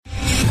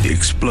The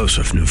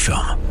explosive new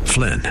film,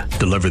 Flynn,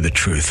 deliver the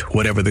truth,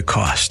 whatever the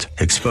cost,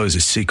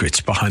 exposes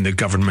secrets behind the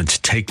government's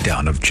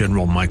takedown of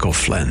General Michael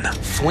Flynn.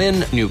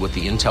 Flynn knew what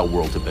the intel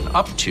world had been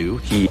up to.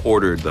 He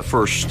ordered the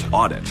first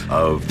audit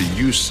of the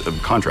use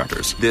of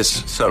contractors.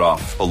 This set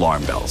off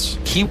alarm bells.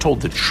 He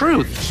told the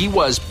truth. He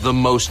was the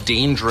most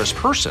dangerous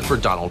person for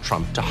Donald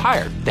Trump to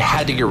hire. They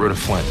had to get rid of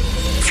Flynn.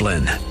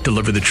 Flynn,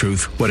 deliver the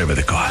truth, whatever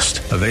the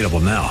cost. Available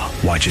now.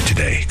 Watch it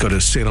today. Go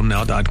to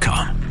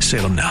salemnow.com.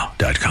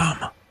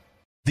 salemnow.com.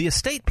 The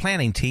estate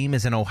planning team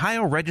is an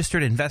Ohio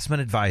registered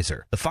investment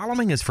advisor. The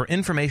following is for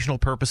informational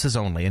purposes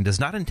only and does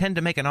not intend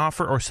to make an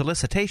offer or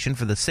solicitation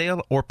for the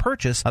sale or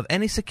purchase of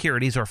any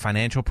securities or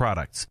financial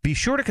products. Be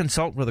sure to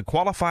consult with a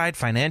qualified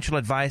financial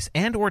advice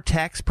and or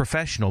tax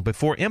professional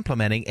before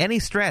implementing any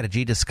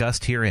strategy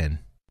discussed herein.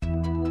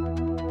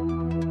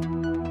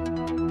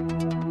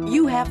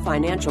 You have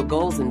financial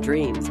goals and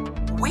dreams.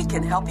 We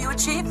can help you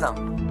achieve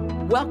them.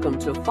 Welcome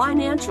to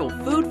Financial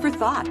Food for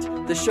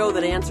Thought, the show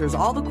that answers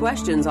all the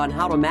questions on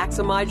how to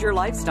maximize your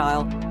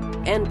lifestyle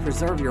and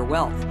preserve your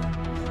wealth.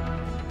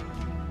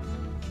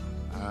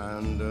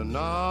 And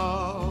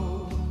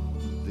now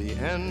the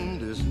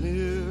end is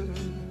near,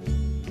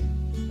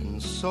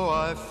 and so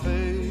I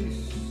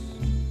face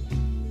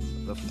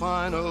the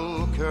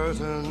final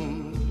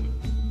curtain.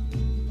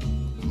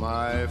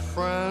 My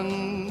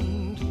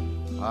friend,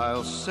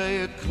 I'll say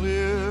it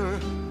clear.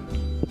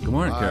 Good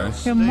morning, Carrie.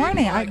 Good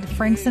morning.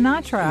 Frank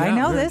Sinatra. Yeah, I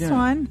know this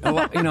one.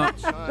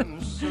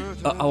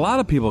 A lot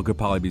of people could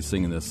probably be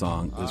singing this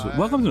song.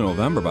 Welcome to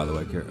November, by the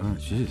way, Carrie. Oh,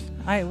 jeez.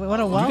 What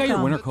a welcome. You got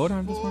your winter coat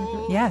on this morning,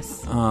 Carrie?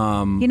 Yes.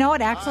 You know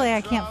what? Actually, I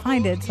can't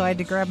find it, so I had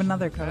to grab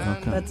another coat.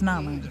 Okay. That's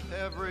not mine.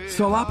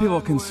 So a lot of people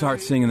can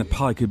start singing, and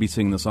probably could be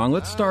singing the song.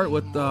 Let's start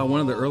with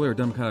one of the earlier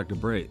Democratic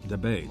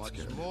debates,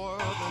 Carrie.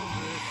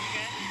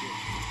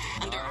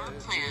 Under our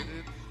plan,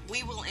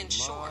 we will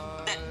ensure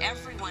that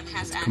everyone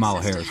has access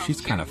Kamala to Harris. health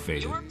She's care. kind of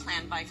faded. Your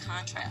plan, by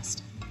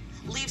contrast,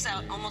 leaves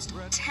out almost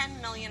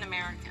 10 million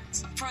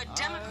Americans. For a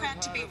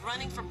Democrat to be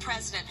running for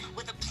president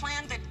with a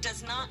plan that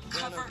does not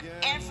cover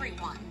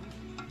everyone,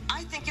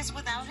 I think is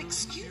without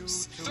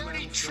excuse.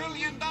 $30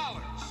 trillion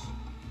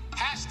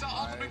has to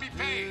ultimately be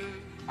paid.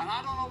 And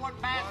I don't know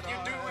what math you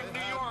do in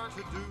New York.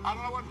 I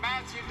don't know what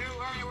math you do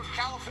in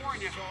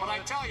California. But I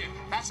tell you,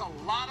 that's a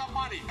lot of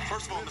money.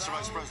 First of all, Mr.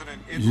 Vice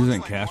President,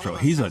 Using Castro,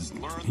 he's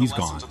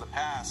gone.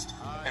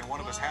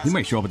 He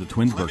might show up at the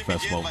Twinsburg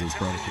Festival with his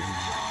brother.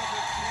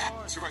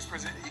 Mr. Vice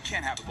President, you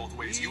can't have it both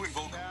ways. You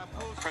invoke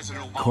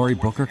President Obama. Cory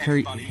Booker,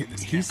 Carrie,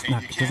 he's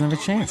not. Doesn't have a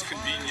chance.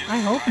 I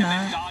hope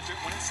not.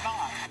 When it's not.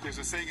 There's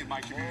a saying in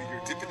my community: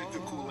 you're dipping into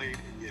Kool-Aid,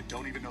 you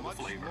don't even know the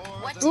flavor.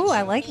 Ooh,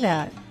 I like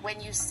that.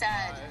 When you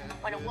said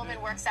when a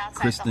woman works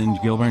outside Kristen the home,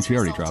 Gillibrand, she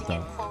already dropped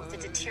out. Quote, the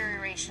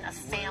deterioration of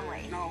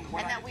family,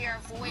 and that we are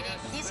avoiding.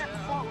 These are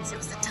quotes. It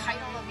was the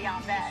title of the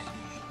op-ed.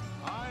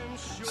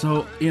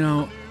 So We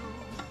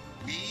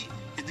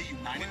in the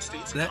United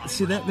States.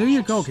 There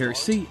you go, Gary.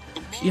 See,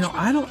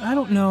 I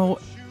don't know.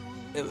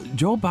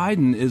 Joe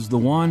Biden is the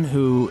one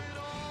who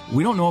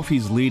we don't know if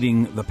he's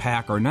leading the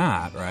pack or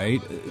not, right?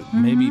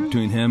 Mm-hmm. Maybe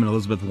between him and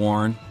Elizabeth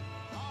Warren.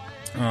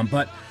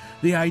 But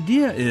the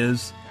idea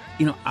is,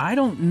 I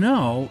don't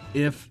know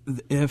if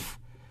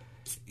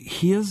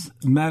his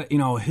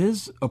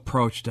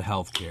approach to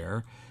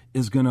healthcare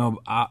is going to,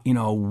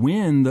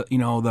 win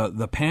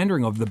the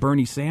pandering of the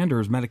Bernie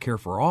Sanders Medicare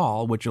for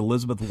All, which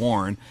Elizabeth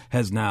Warren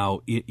has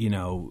now,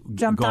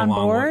 jumped on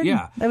board. With.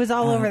 Yeah, it was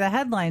all over the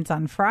headlines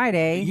on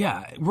Friday.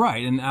 Yeah,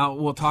 right. And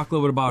we'll talk a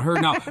little bit about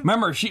her. Now,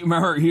 remember,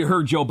 he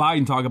heard Joe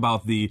Biden talk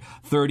about the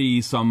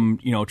 30-some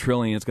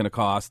trillion it's going to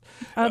cost.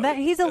 Oh,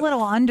 he's a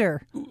little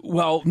under.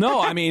 Well,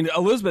 no, I mean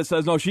Elizabeth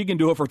says no, she can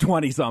do it for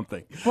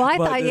 20-something. Well,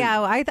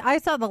 I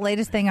saw the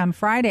latest thing on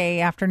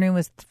Friday afternoon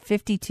was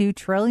 52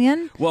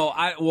 trillion. Well,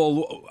 I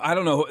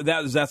don't know.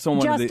 That's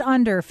someone just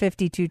under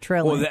 52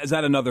 trillion. Well, is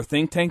that another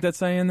think tank that's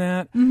saying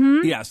that?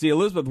 Mm-hmm. Yeah. See,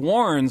 Elizabeth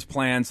Warren's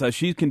plan says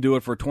she can do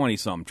it for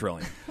 20-some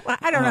trillion. Well,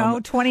 I don't know,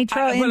 20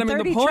 trillion,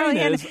 30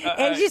 trillion.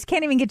 You just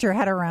can't even get your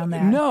head around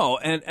that. No,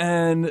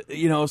 and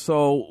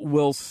so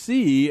we'll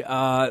see.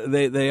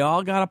 They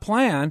all got a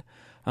plan.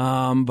 But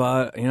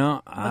I don't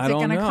know. What's it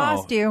going to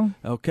cost you?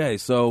 Okay,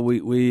 so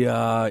we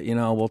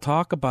we'll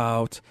talk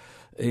about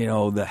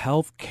the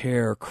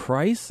healthcare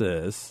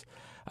crisis.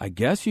 I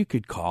guess you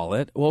could call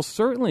it. Well,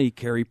 certainly,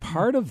 Carrie,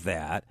 part of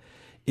that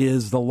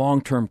is the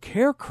long-term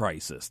care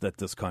crisis that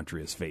this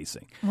country is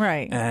facing.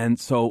 Right. And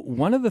so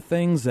one of the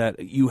things that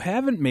you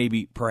haven't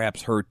maybe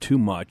perhaps heard too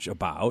much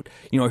about,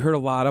 I heard a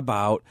lot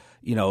about,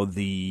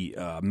 the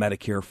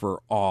Medicare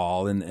for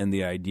All and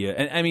the idea.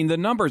 And I mean, the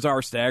numbers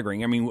are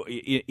staggering. I mean,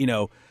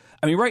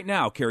 right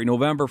now, Carrie,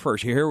 November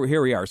 1st,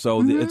 here we are.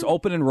 So it's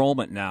open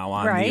enrollment now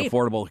on the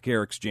Affordable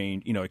Care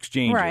Exchange,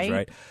 exchanges,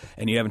 right?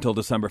 And you have until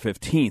December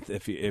 15th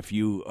if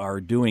you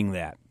are doing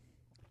that.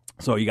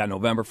 So you got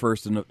November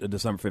 1st and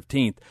December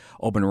 15th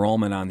open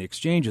enrollment on the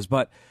exchanges.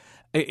 But,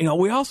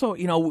 we also,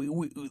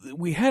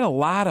 we had a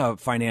lot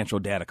of financial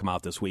data come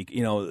out this week.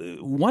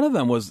 One of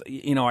them was,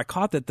 I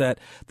caught that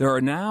there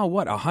are now,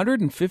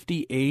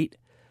 158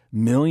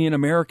 million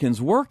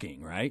Americans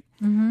working, right?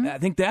 Mm-hmm. I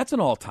think that's an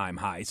all-time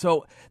high.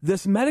 So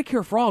this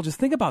Medicare for All, just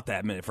think about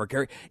that a minute for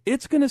Gary.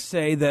 It's going to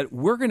say that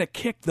we're going to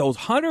kick those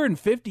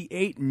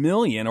 158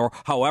 million, or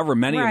however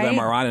many of them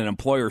are on an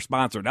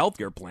employer-sponsored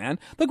healthcare plan.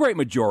 The great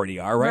majority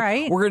are,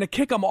 right? We're going to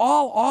kick them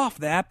all off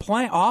that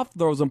plan, off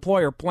those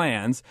employer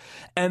plans,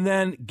 and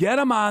then get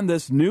them on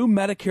this new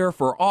Medicare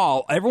for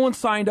All. Everyone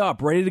signed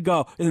up, ready to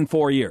go in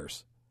 4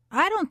 years.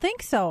 I don't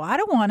think so. I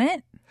don't want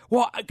it.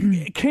 Well,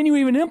 can you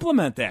even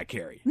implement that,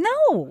 Carrie?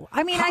 No.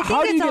 I mean, I think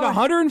how do you get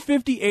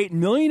 158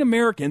 million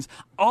Americans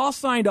all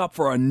signed up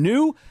for a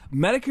new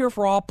Medicare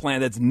for All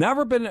plan that's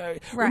never been...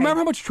 Remember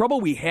how much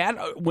trouble we had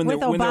when they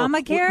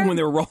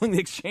were rolling the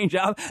exchange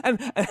out? And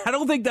I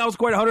don't think that was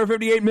quite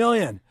 158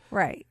 million.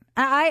 Right.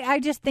 I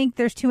just think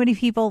there's too many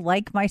people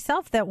like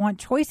myself that want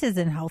choices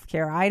in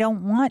healthcare. I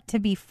don't want to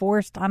be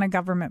forced on a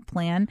government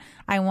plan.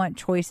 I want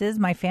choices.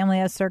 My family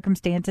has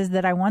circumstances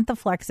that I want the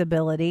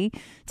flexibility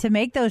to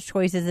make those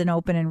choices in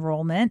open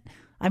enrollment.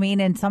 I mean,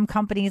 in some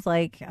companies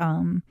like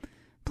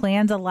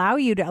plans allow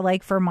you to,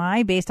 like for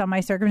based on my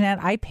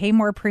circumstance, I pay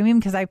more premium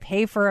because I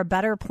pay for a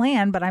better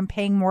plan, but I'm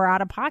paying more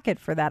out of pocket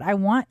for that. I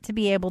want to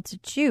be able to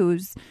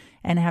choose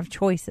and have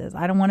choices.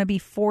 I don't want to be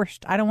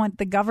forced. I don't want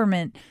the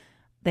government...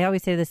 They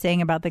always say the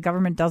saying about the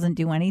government doesn't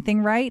do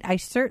anything right. I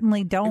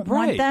certainly don't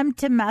want them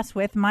to mess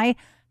with my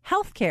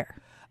health care.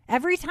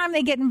 Every time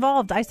they get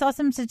involved, I saw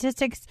some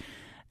statistics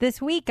this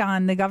week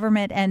on the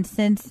government, and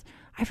since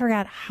I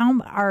forgot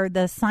how are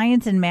the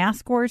science and math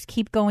scores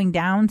keep going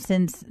down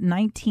since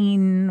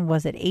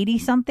 80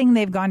 something.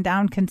 They've gone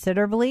down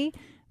considerably,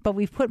 but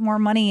we've put more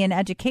money in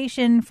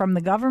education from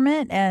the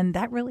government, and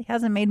that really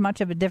hasn't made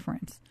much of a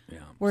difference. Yeah.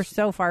 We're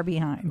so far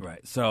behind. Right.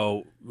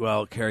 So,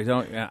 well, Carrie,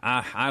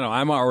 I know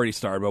I'm already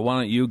started, but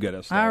why don't you get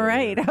us started? All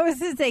right. Here? I was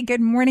going to say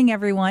good morning,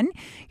 everyone.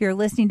 You're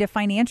listening to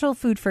Financial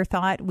Food for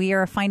Thought. We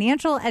are a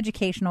financial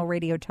educational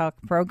radio talk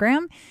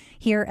program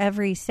here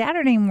every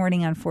Saturday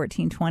morning on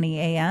 1420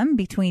 a.m.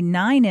 between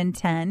 9 and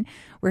 10.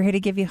 We're here to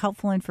give you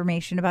helpful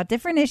information about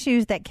different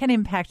issues that can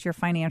impact your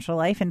financial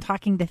life and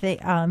talking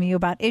to you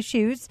about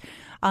issues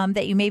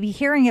that you may be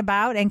hearing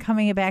about and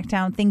coming back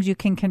down things you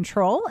can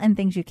control and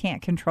things you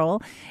can't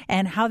control,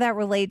 and how that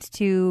relates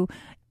to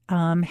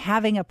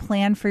having a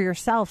plan for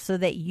yourself so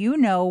that you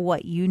know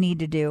what you need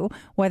to do,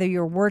 whether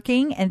you're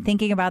working and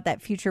thinking about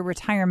that future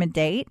retirement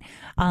date,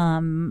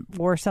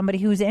 or somebody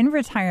who's in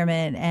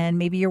retirement and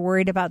maybe you're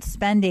worried about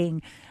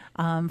spending.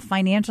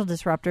 Financial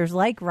disruptors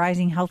like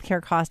rising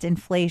healthcare cost,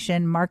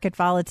 inflation, market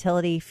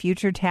volatility,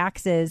 future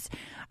taxes,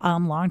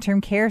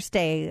 long-term care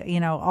stay,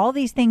 all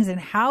these things and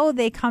how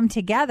they come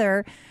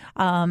together,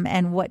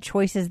 and what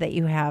choices that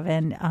you have.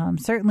 And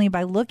certainly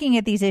by looking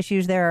at these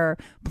issues, there are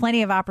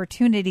plenty of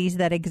opportunities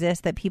that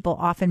exist that people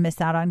often miss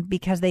out on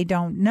because they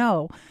don't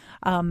know.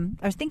 I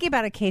was thinking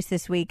about a case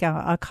this week,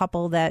 a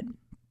couple that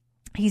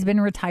he's been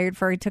retired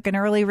he took an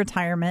early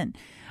retirement.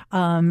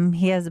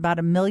 He has about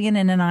 $1 million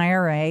in an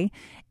IRA,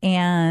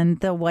 and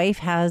the wife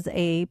has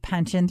a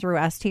pension through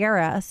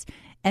STRS,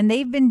 and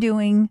they've been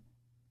doing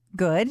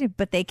good,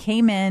 but they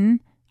came in.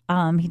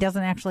 He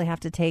doesn't actually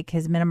have to take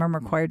his minimum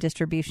required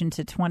distribution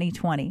to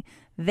 2020.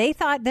 They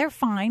thought they're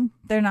fine.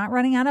 They're not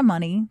running out of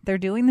money. They're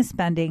doing the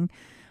spending,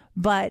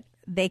 but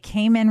they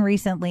came in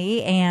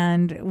recently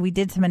and we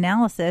did some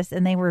analysis,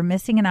 and they were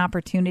missing an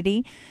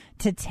opportunity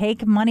to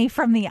take money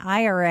from the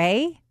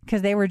IRA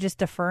because they were just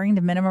deferring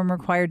the minimum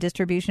required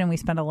distribution. We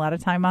spent a lot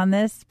of time on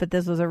this, but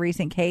this was a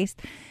recent case,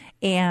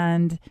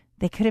 and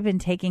they could have been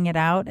taking it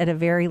out at a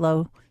very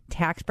low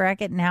tax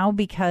bracket now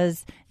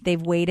because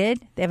they've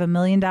waited. They have $1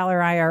 million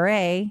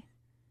IRA.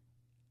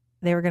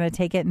 They were going to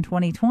take it in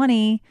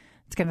 2020.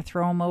 It's going to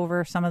throw them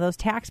over some of those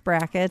tax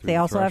brackets. They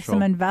also have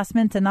some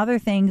investments and other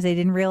things. They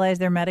didn't realize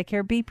their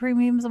Medicare B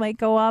premiums might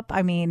go up.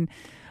 I mean,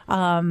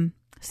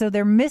 so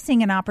they're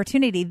missing an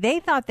opportunity. They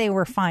thought they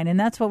were fine, and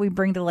that's what we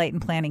bring to light in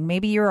planning.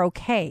 Maybe you're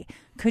okay.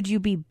 Could you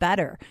be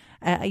better?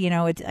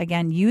 It's,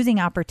 again, using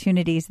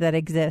opportunities that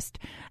exist.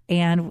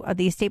 And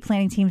the estate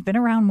planning team's been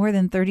around more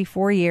than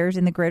 34 years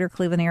in the greater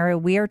Cleveland area.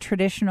 We are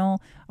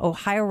traditional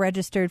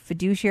Ohio-registered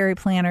fiduciary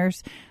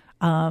planners.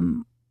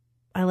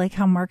 I like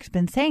how Mark's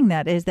been saying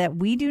that, is that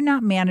we do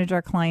not manage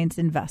our clients'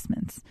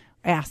 investments,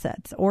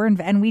 assets,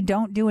 and we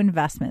don't do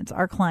investments.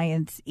 Our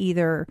clients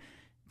either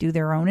do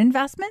their own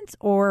investments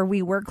or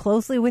we work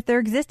closely with their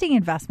existing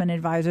investment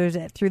advisors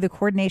through the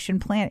coordination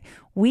plan.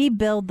 We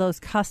build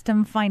those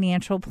custom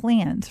financial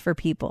plans for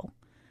people.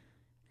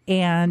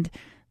 And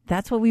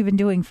that's what we've been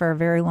doing for a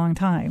very long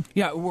time.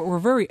 Yeah, we're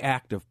very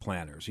active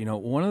planners.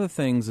 One of the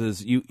things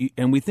is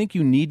and we think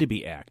you need to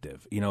be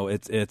active.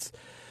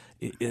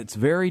 It's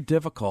very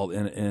difficult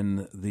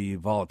in the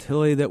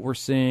volatility that we're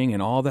seeing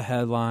and all the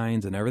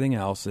headlines and everything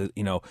else,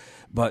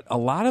 but a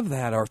lot of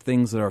that are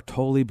things that are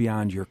totally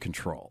beyond your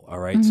control. All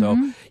right.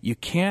 Mm-hmm. So you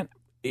can't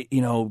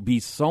be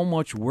so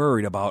much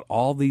worried about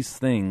all these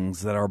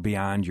things that are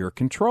beyond your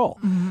control.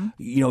 Mm-hmm.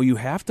 You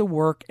have to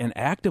work and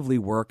actively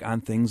work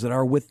on things that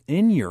are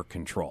within your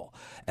control.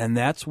 And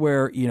that's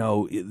where,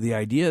 the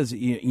idea is,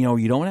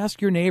 you don't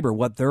ask your neighbor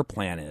what their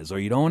plan is, or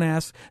you don't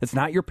ask, it's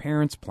not your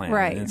parents' plan,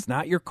 right. and it's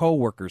not your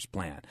coworker's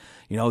plan.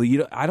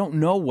 I don't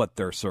know what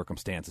their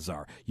circumstances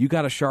are. You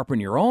got to sharpen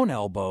your own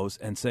elbows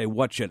and say,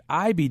 what should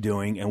I be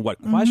doing, and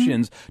what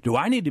questions do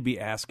I need to be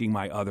asking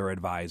my other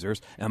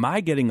advisors? Am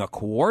I getting a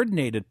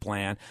coordinated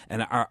plan,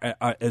 and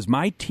is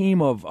my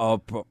team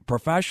of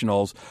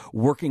professionals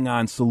working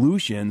on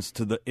solutions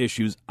to the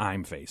issues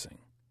I'm facing?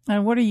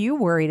 And what are you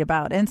worried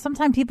about? And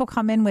sometimes people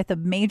come in with a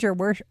major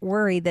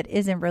worry that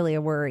isn't really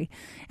a worry.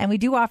 And we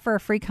do offer a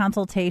free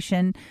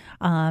consultation.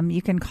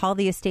 You can call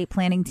the estate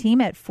planning team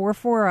at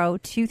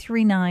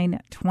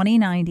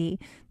 440-239-2090.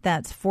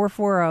 That's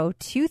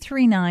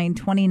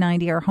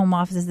 440-239-2090. Our home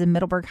office is in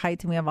Middleburg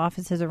Heights, and we have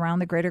offices around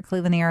the greater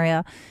Cleveland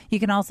area. You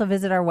can also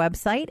visit our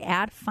website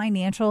at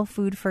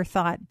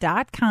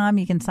financialfoodforthought.com.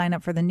 You can sign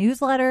up for the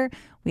newsletter.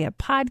 We have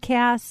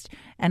podcasts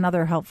and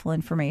other helpful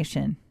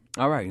information.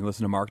 All right, you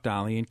listen to Mark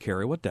Donnelly and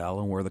Carrie Waddell,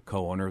 and we're the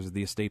co-owners of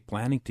the estate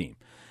planning team.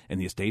 And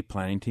the estate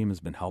planning team has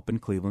been helping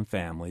Cleveland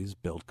families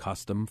build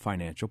custom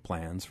financial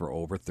plans for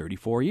over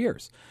 34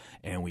 years.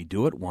 And we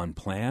do it one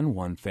plan,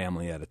 one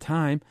family at a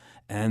time.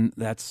 And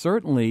that's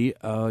certainly,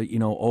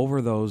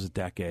 over those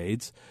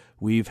decades,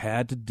 we've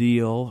had to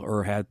deal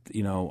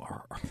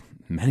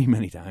many,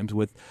 many times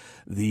with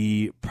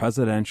the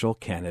presidential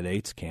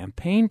candidates'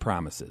 campaign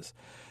promises.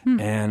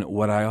 And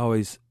what I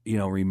always,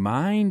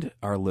 remind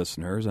our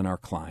listeners and our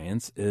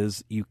clients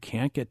is you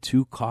can't get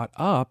too caught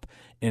up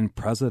in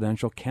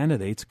presidential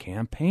candidates'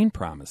 campaign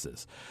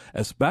promises,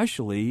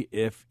 especially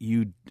if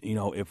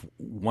if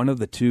one of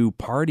the two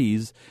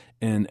parties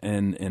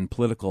in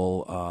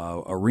political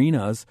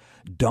arenas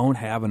don't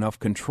have enough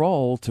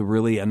control to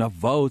really enough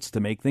votes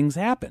to make things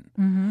happen.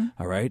 Mm-hmm.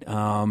 All right.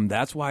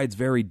 That's why it's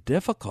very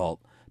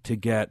difficult to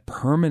get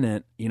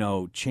permanent,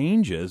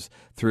 changes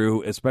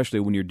through, especially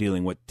when you're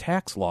dealing with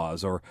tax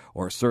laws or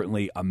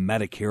certainly a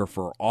Medicare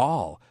for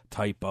all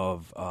type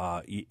of,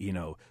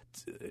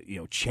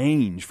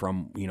 change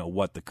from,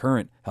 what the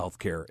current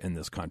healthcare in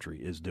this country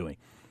is doing.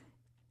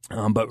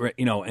 But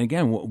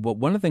again,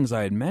 one of the things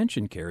I had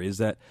mentioned, Carrie, is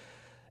that,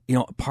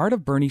 part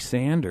of Bernie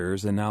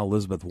Sanders and now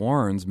Elizabeth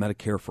Warren's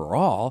Medicare for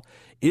All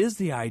is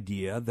the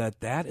idea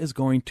that is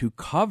going to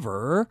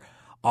cover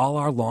all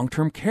our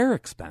long-term care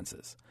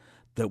expenses,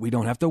 that we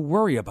don't have to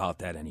worry about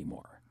that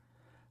anymore.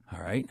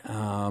 All right.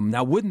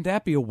 Now, wouldn't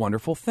that be a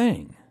wonderful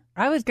thing?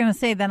 I was going to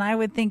say, then I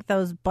would think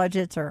those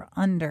budgets are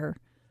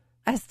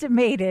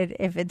underestimated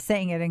if it's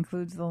saying it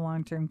includes the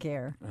long-term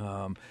care.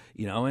 And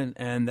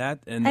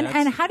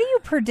how do you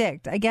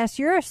predict? I guess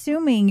you're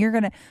assuming you're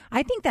going to.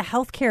 I think the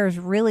healthcare is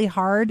really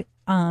hard.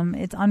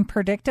 It's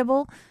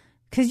unpredictable.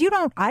 Because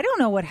I don't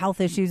know what health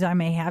issues I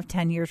may have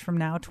 10 years from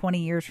now, 20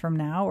 years from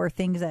now, or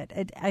things that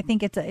I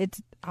think it's a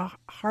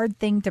hard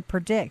thing to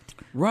predict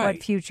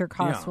what future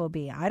costs will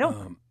be. I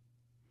don't.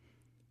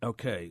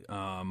 Okay.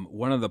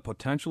 One of the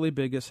potentially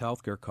biggest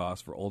healthcare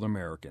costs for older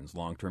Americans,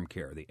 long-term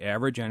care. The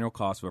average annual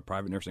cost of a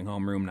private nursing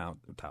home room now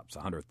tops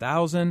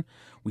 $100,000.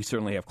 We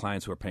certainly have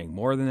clients who are paying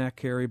more than that,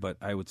 Carrie, but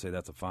I would say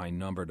that's a fine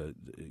number to,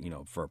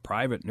 for a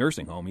private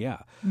nursing home. Yeah.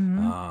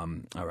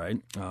 Mm-hmm. All right.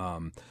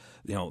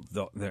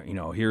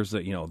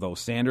 Though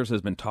Sanders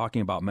has been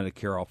talking about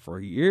Medicare for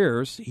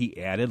years, he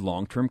added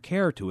long-term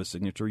care to his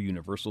signature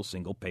universal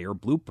single-payer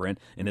blueprint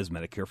in his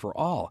Medicare for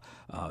All.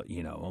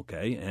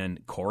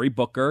 And Cory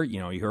Booker,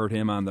 you heard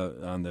him on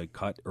the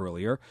cut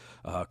earlier.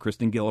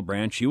 Kristen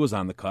Gillibrand, she was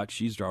on the cut.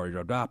 She's already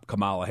dropped.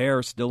 Kamala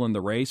Harris still in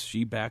the race.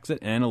 She backs it.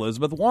 And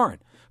Elizabeth Warren,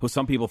 who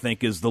some people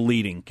think is the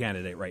leading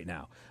candidate right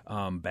now,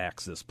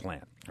 backs this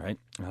plan. Right.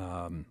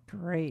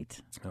 Great.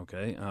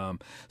 Okay.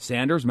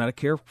 Sanders'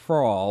 Medicare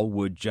for All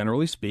would,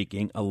 generally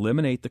speaking,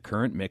 eliminate the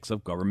current mix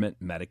of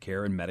government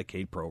Medicare and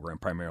Medicaid program,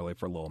 primarily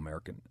for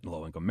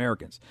low-income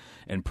Americans,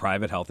 and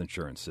private health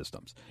insurance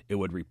systems. It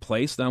would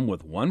replace them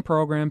with one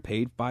program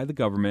paid by the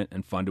government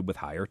and funded with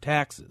higher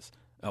taxes.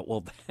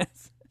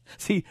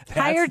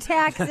 Higher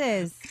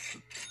taxes.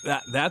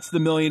 That's the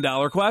 $1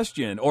 million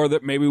question, or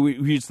that maybe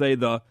we should say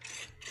the $1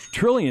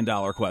 trillion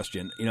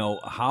question.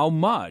 How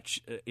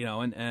much?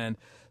 And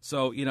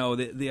so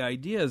the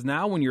idea is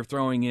now when you're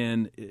throwing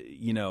in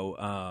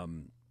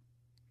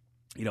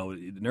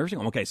nursing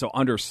home. Okay, so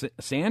under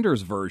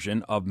Sanders'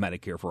 version of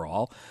Medicare for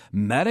All,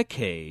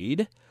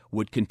 Medicaid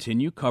would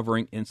continue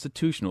covering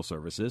institutional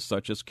services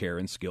such as care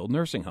in skilled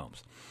nursing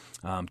homes.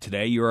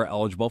 Today, you are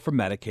eligible for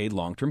Medicaid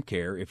long-term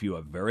care if you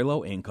have very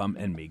low income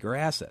and meager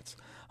assets.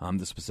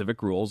 The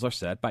specific rules are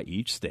set by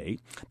each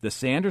state. The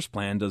Sanders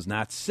plan does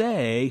not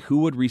say who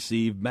would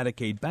receive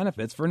Medicaid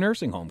benefits for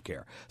nursing home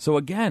care. So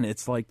again,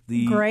 it's like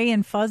the gray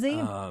and fuzzy,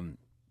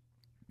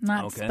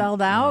 not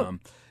spelled out.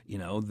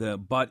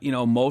 But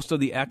most of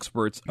the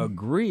experts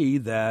agree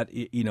that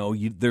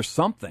there's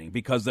something,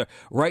 because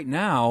right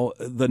now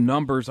the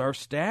numbers are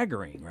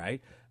staggering,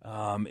 right?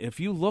 If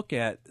you look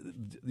at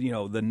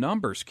the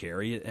numbers,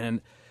 Carrie,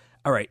 and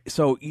All right,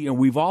 so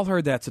we've all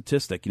heard that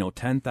statistic.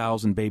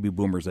 10,000 baby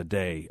boomers a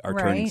day are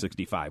turning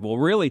 65. Well,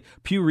 really,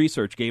 Pew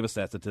Research gave us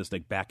that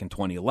statistic back in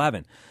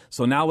 2011.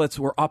 So now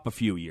we're up a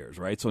few years,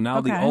 right? So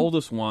now the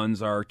oldest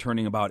ones are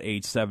turning about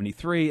age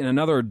 73. In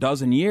another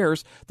dozen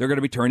years, they're going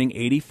to be turning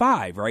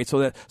 85, right?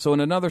 So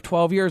in another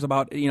 12 years,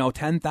 about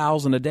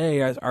 10,000 a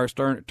day are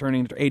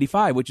turning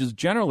 85, which is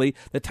generally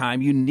the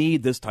time you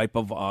need this type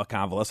of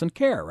convalescent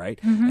care, right?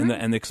 Mm-hmm.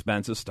 And the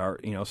expenses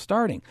start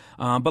starting.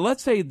 But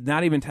let's say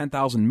not even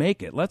 10,000 make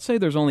it. Let's say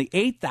there's only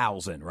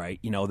 8,000, right,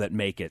 that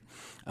make it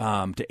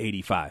to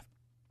 85.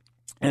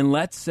 And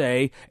let's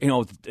say,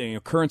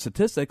 current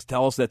statistics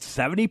tell us that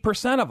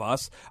 70% of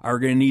us are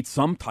going to need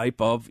some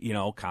type of,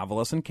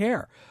 convalescent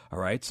care. All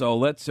right. So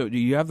do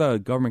you have the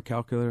government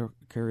calculator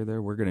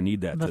there? We're going to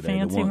need that the today.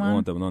 Fancy the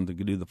one to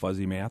do the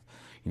fuzzy math,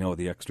 with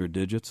the extra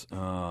digits.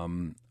 All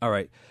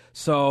right.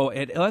 So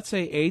let's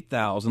say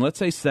 8,000, let's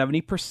say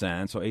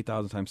 70%. So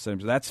 8,000 times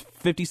 70%, that's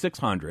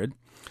 5,600.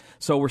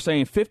 So we're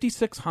saying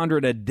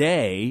 5,600 a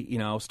day,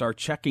 start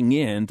checking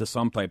in to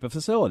some type of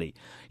facility.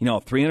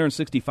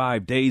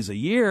 365 days a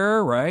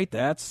year, right?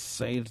 That's,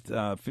 say,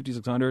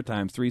 5,600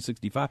 times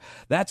 365.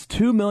 That's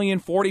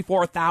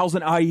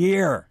 2,044,000 a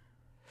year.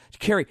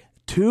 Carrie,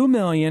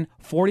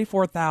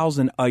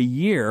 2,044,000 a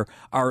year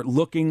are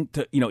looking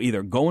to,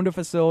 either go into a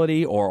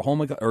facility or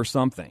home or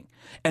something.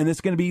 And it's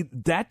going to be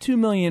that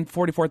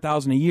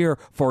 2,044,000 a year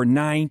for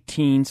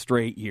 19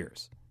 straight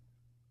years.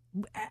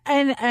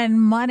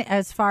 And money,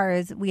 as far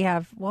as we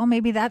have, well,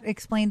 maybe that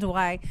explains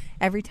why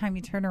every time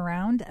you turn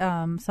around,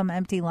 some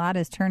empty lot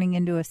is turning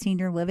into a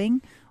senior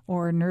living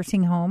or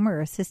nursing home or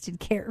assisted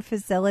care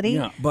facility.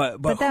 Yeah,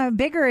 but the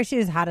bigger issue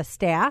is how to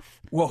staff.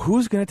 Well,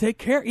 who's going to take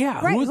care?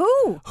 Yeah, right.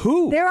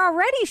 Who? They're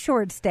already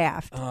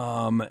short-staffed.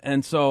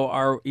 And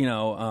so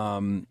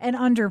and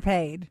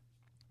underpaid.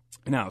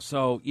 Now,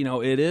 so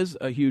it is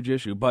a huge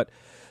issue, but.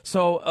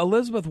 So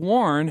Elizabeth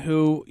Warren,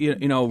 who,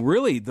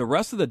 really the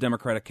rest of the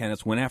Democratic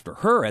candidates went after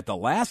her at the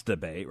last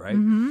debate, right?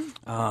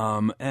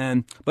 Mm-hmm.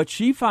 But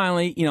she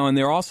finally, and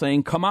they're all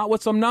saying, come out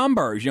with some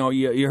numbers.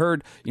 You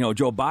heard,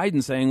 Joe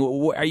Biden saying,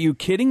 are you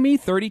kidding me?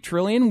 30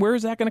 trillion?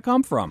 Where's that going to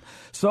come from?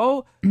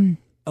 So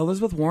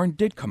Elizabeth Warren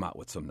did come out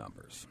with some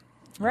numbers.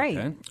 Right.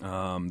 Okay.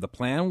 The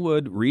plan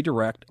would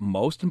redirect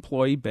most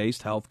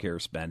employee-based health care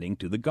spending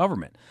to the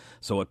government,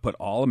 so it put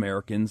all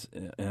Americans,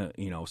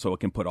 so it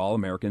can put all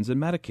Americans in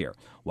Medicare,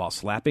 while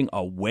slapping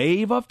a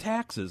wave of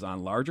taxes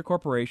on larger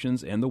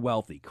corporations and the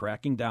wealthy,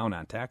 cracking down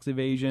on tax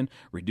evasion,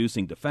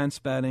 reducing defense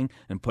spending,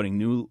 and putting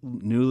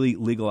newly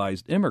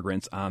legalized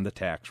immigrants on the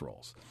tax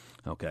rolls.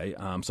 Okay,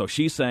 so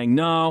she's saying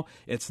no,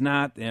 it's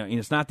not.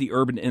 It's not the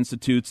Urban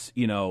Institute's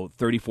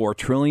 $34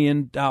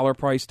 trillion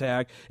price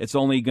tag. It's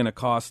only going to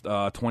cost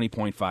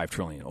 $20.5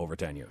 trillion over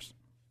 10 years.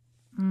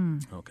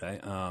 Okay,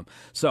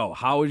 so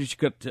how does she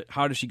get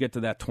to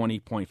that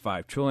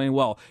 $20.5 trillion?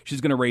 Well, she's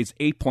going to raise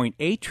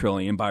 $8.8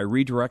 trillion by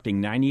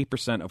redirecting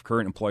 98% of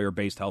current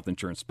employer-based health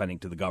insurance spending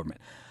to the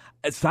government.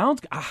 It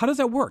sounds. How does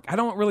that work? I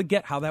don't really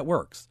get how that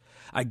works.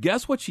 I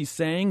guess what she's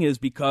saying is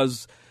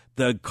because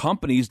the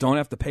companies don't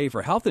have to pay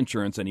for health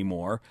insurance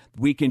anymore,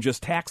 we can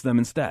just tax them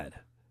instead.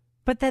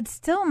 But that's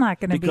still not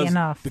going to be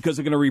enough. Because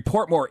they're going to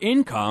report more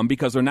income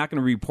because they're not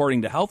going to be reporting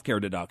the health care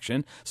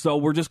deduction. So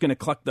we're just going to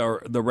collect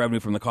the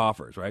revenue from the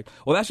coffers, right?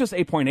 Well, that's just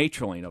 $8.8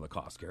 trillion of the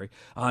cost, Gary.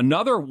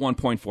 Another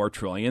 $1.4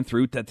 trillion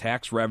through the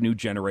tax revenue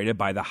generated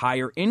by the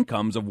higher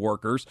incomes of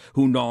workers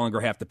who no longer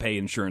have to pay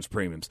insurance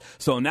premiums.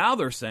 So now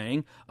they're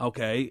saying,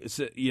 okay,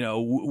 so,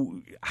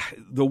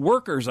 the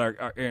workers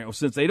are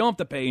since they don't have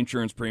to pay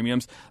insurance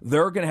premiums,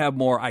 they're going to have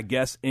more, I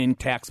guess, in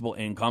taxable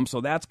income.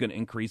 So that's going to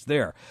increase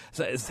there.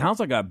 So it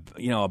sounds like a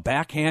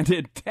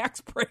backhanded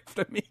tax break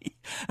to me.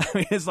 I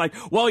mean, it's like,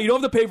 well, you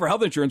don't have to pay for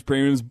health insurance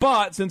premiums,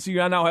 but since you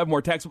now have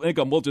more taxable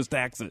income, we'll just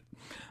tax it.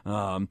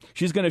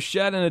 She's going to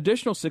shed an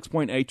additional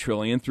 $6.8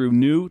 trillion through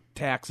new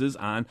taxes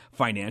on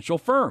financial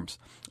firms.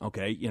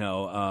 Okay,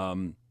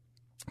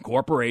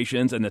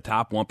 corporations and the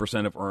top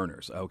 1% of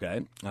earners.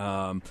 Okay,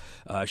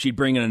 she'd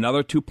bring in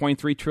another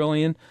 $2.3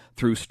 trillion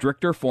through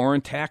stricter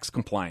foreign tax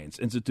compliance,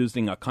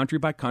 instituting a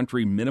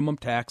country-by-country minimum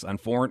tax on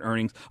foreign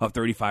earnings of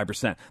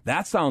 35%.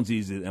 That sounds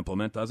easy to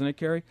implement, doesn't it,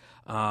 Carrie?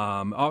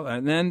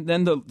 And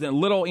then the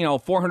little,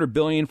 $400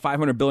 billion,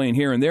 $500 billion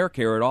here and there,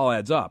 Carrie, it all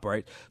adds up,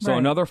 right? So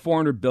another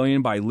 $400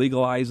 billion by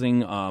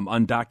legalizing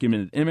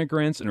undocumented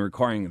immigrants and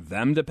requiring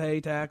them to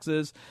pay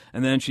taxes.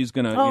 And then she's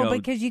going to,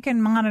 because you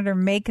can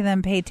make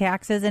them pay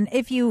taxes. And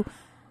if you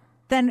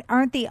then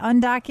aren't the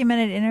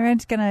undocumented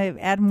immigrants going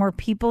to add more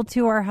people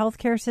to our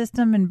healthcare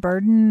system and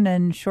burden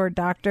and short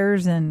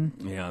doctors and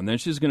then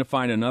she's going to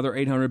find another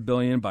 $800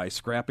 billion by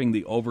scrapping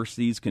the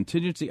Overseas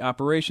Contingency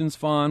Operations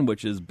Fund,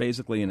 which is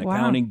basically an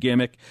accounting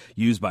gimmick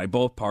used by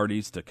both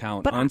parties to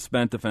count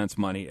unspent defense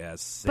money as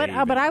savings.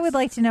 But I would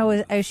like to know,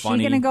 is she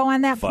going to go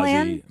on that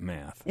plan?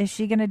 Math. Is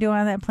she going to do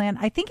on that plan?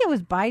 I think it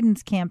was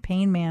Biden's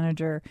campaign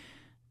manager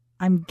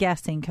I'm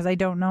guessing because I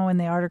don't know in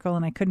the article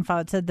and I couldn't follow.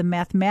 It said the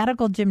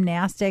mathematical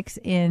gymnastics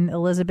in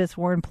Elizabeth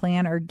Warren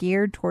plan are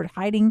geared toward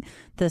hiding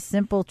the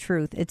simple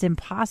truth. It's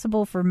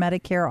impossible for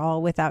Medicare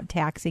all without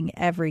taxing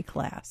every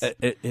class.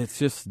 It's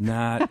just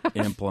not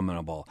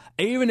implementable.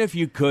 Even if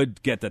you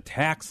could get the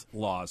tax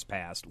laws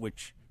passed,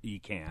 which you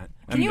can't.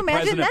 Can you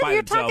imagine that?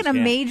 You're talking a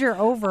major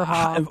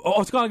overhaul.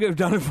 It's going to get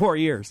done in 4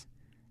 years.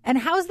 And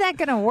how's that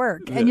going to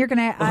work? And you're going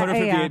to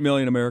 158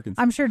 million Americans.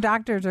 I'm sure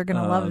doctors are going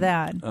to love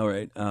that. All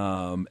right,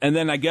 and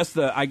then I guess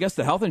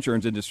the health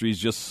insurance industries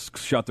just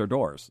shut their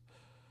doors.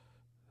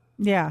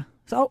 Yeah.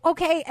 So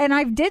okay, and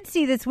I did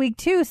see this week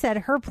too. Said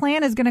her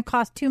plan is going to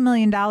cost $2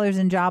 million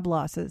in job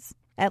losses.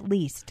 At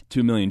least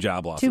 2 million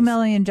job losses. 2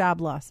 million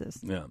job losses.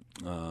 Yeah.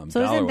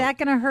 So isn't that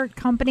going to hurt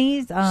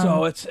companies?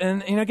 So it's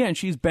and again,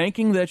 she's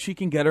banking that she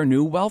can get her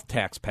new wealth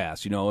tax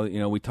passed. You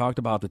know, we talked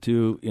about the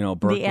two,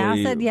 Berkeley the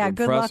asset. Yeah,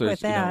 good luck with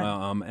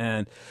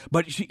that.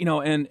 But she,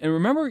 and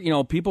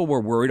remember, people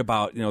were worried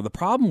about, the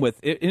problem with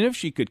it, and if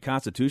she could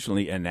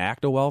constitutionally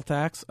enact a wealth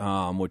tax,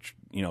 which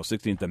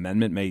 16th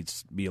Amendment may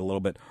be a little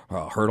bit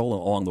hurdle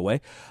along the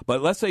way.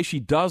 But let's say she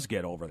does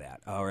get over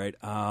that. All right.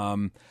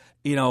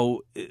 A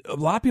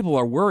lot of people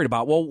are worried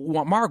about, well,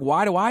 Mark,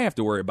 why do I have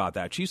to worry about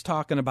that? She's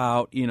talking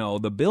about,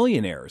 the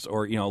billionaires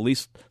or, at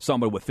least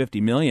somebody with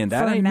 50 million.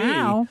 That ain't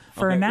me.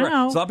 For now.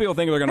 Right. So a lot of people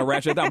think they're going to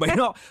ratchet it down.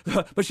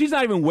 But, but she's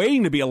not even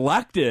waiting to be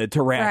elected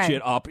to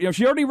ratchet up.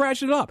 She already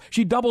ratcheted up.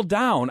 She doubled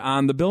down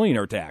on the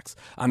billionaire tax,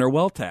 on her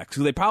wealth tax.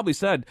 So they probably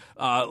said,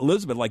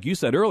 Elizabeth, like you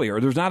said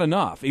earlier, there's not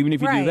enough, even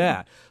if you do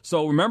that.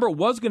 So remember, it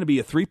was going to be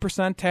a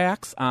 3%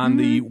 tax on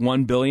the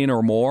 $1 billion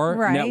or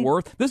more net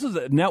worth. This is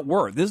a net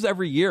worth. This is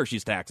every year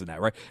she's taxing that,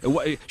 right?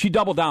 She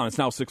doubled down. It's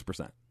now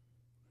 6%.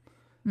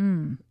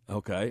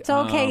 Okay.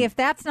 So, if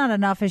that's not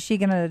enough, is she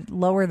going to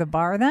lower the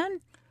bar then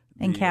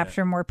and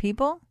capture more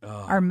people?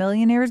 Are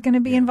millionaires going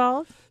to be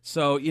involved?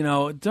 So,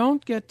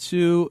 don't get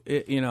too,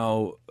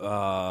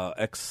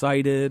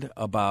 excited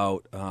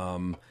about,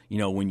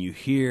 when you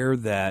hear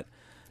that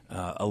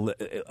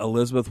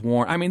Elizabeth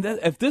Warren. I mean,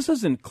 if this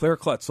isn't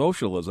clear-cut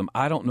socialism,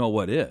 I don't know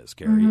what is,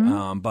 Carrie.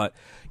 But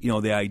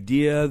the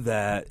idea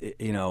that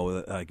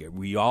like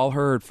we all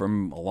heard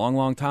from a long,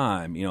 long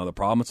time. The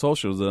problem with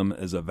socialism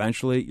is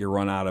eventually you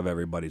run out of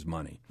everybody's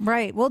money.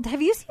 Right. Well,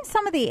 have you seen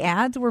some of the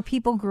ads where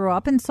people grew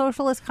up in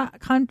socialist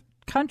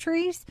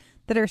countries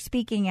that are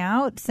speaking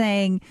out,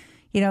 saying,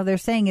 they're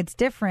saying it's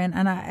different,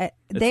 and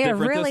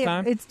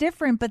it's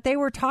different, but they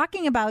were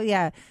talking about,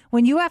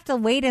 when you have to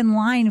wait in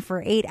line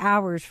for 8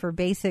 hours for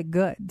basic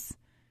goods.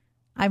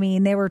 I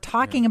mean, they were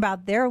talking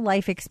about their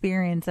life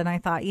experience, and I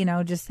thought,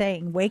 just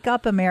saying, wake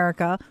up,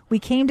 America. We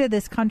came to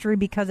this country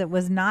because it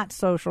was not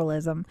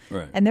socialism.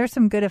 Right. And there's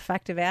some good,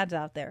 effective ads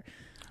out there.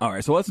 All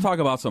right, so let's talk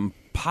about some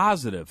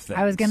positive things.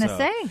 I was going to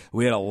say.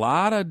 We had a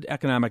lot of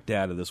economic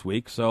data this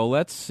week, so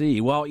let's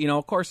see. Well,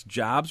 of course,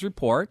 jobs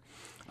report.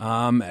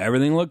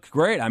 Everything looked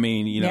great. I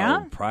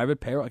mean,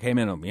 private payroll came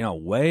in,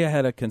 way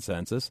ahead of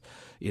consensus.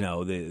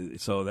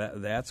 So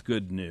that's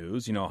good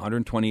news.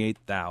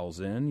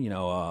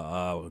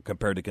 128,000,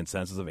 compared to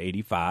consensus of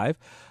 85.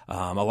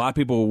 A lot of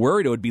people were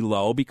worried it would be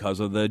low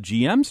because of the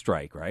GM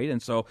strike, right? And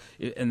so,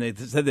 and they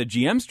said the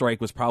GM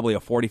strike was probably a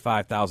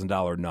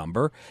 $45,000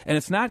 number. And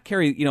it's not,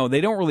 Carrie,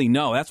 they don't really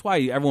know. That's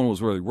why everyone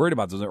was really worried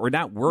about this. We're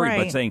not worried,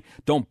 but saying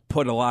don't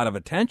put a lot of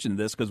attention to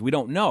this because we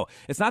don't know.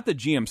 It's not the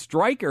GM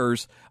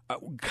strikers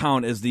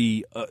count as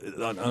the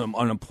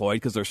unemployed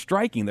because they're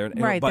striking. They're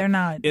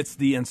not. It's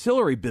the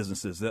ancillary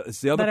businesses.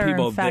 It's the other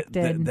people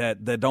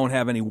that don't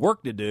have any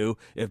work to do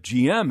if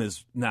GM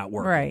is not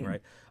working,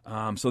 right?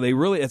 So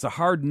it's a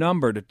hard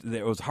number.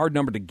 It was a hard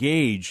number to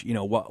gauge,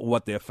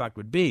 what the effect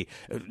would be.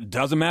 It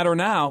doesn't matter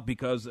now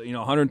because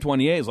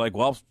 128 is like,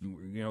 well,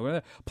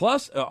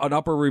 plus an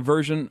upper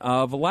reversion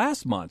of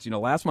last month's.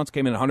 Last month's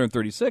came in at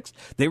 136.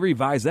 They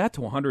revised that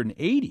to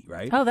 180,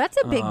 right? Oh, that's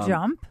a big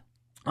jump.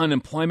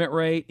 Unemployment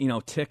rate,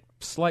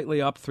 ticked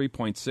slightly up,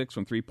 3.6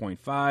 from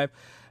 3.5.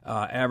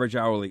 Average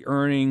hourly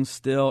earnings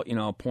still,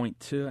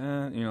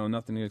 0.2,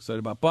 nothing to get excited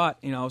about. But,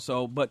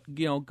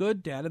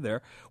 good data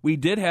there. We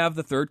did have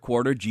the third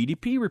quarter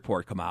GDP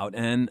report come out.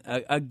 And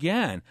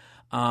again,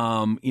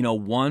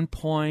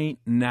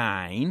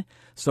 1.9.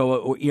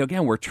 So,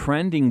 again, we're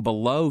trending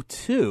below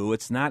 2.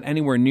 It's not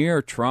anywhere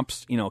near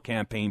Trump's,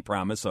 campaign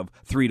promise of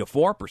 3 to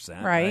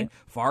 4%. Right.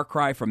 Far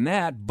cry from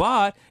that.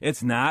 But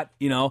it's not,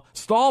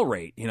 stall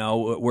rate.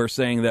 We're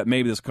saying that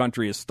maybe this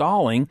country is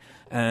stalling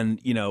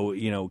and,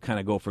 kind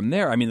of go from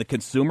there. I mean, the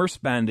consumer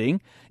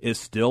spending is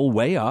still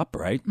way up,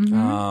 right?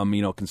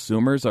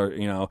 Consumers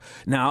are,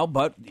 now,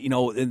 but,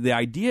 the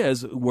idea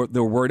is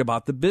they're worried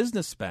about the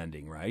business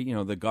spending, right?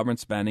 The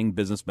government spending,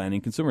 business spending,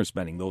 consumer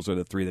spending. Those are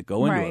the three that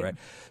go into it, right?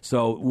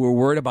 So we're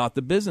worried about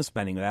the business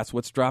spending. That's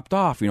what's dropped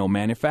off.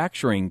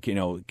 Manufacturing,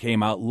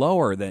 came out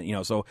lower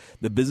than, so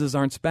the businesses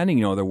aren't spending.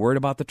 They're worried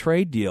about the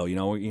trade deal.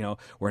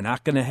 We're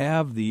not going to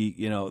have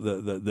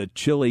the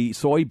Chile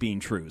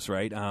soybean truce,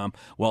 right?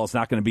 Well, it's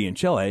not going to be in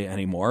Chile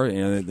anymore.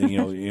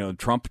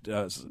 Trump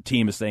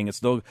team is saying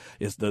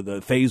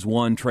the phase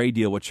one trade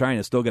deal with China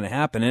is still going to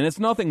happen, and it's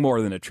nothing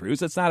more than a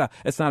truce. It's not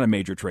a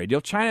major trade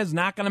deal. China's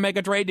not going to make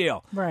a trade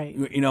deal, right?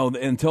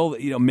 Until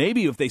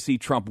maybe if they see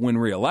Trump win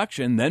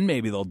re-election, then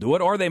maybe they'll do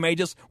it, or they may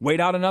just wait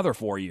out another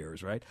 4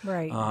 years, right?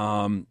 Right.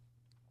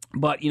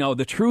 But,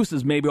 the truce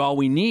is maybe all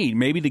we need,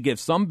 maybe to give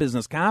some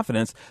business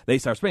confidence they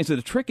start spending. So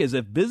the trick is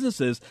if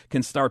businesses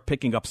can start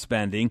picking up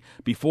spending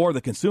before the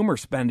consumer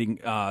spending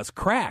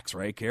cracks,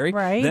 right, Carrie?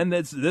 Right. Then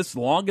this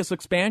longest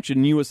expansion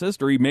in U.S.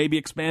 history may be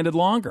expanded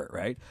longer,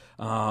 right?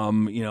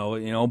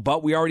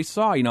 But we already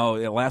saw,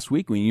 last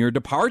week when your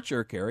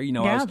departure, Carrie,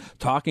 I was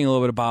talking a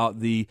little bit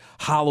about the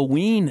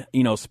Halloween,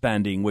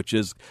 spending, which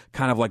is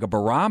kind of like a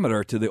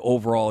barometer to the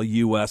overall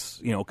U.S.,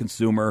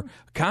 consumer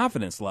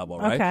confidence level,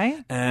 right? Okay.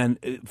 And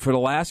for the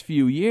last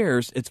few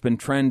years, it's been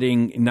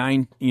trending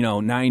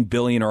 $9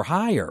 billion or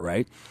higher,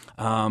 right?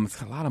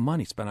 It's a lot of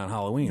money spent on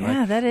Halloween, right?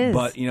 Yeah, that is.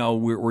 But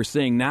we're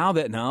seeing now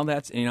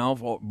that's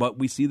but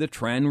we see the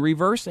trend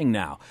reversing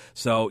now.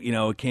 So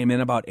it came in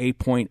about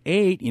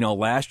 8.8.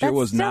 Last year that's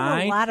was still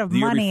 9. A lot of the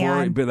year money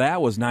before, but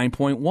that was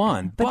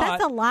 9.1. But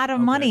that's a lot of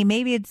money.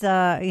 Maybe it's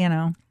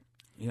Yeah.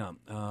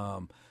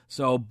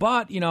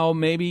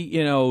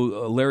 Maybe,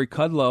 Larry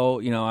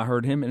Kudlow, I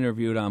heard him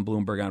interviewed on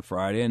Bloomberg on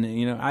Friday,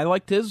 and, I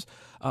liked his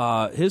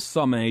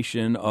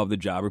summation of the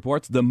job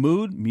reports. The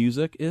mood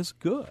music is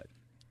good.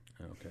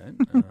 Okay.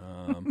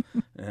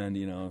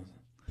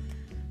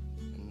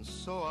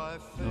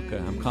 Okay,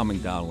 I'm calming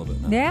down a little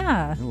bit now.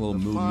 Yeah. A little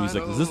mood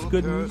music. Is this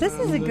good news? This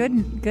is a good.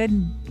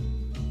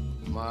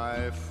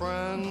 My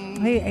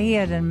friend, he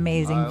had an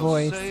amazing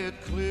voice.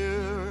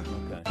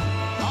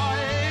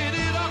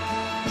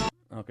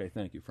 Okay,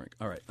 thank you, Frank.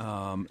 All right.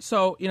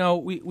 So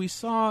we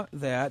saw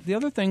that. The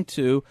other thing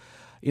too,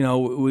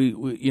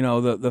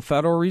 the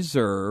Federal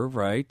Reserve,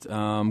 right,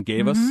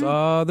 gave us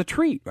the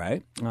treat,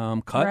 right,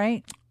 cut,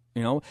 right,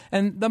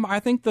 and I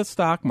think the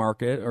stock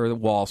market or the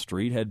Wall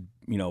Street had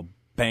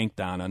banked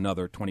on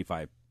another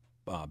 25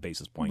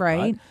 basis point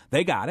right. cut.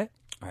 They got it,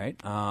 right.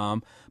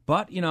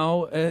 But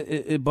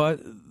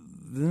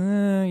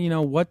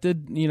what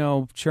did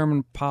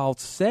Chairman Powell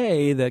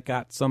say that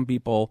got some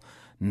people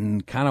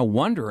kind of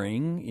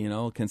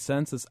wondering,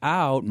 consensus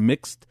out,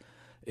 mixed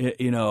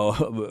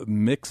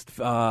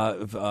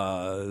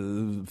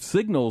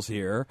signals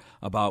here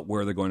about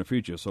where they're going in the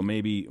future. So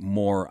maybe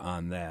more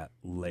on that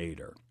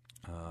later.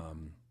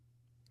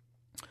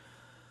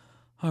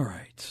 All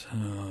right.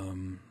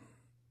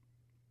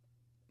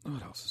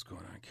 What else is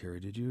going on,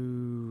 Carrie?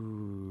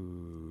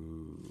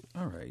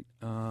 All right.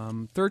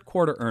 Third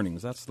quarter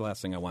earnings. That's the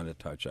last thing I wanted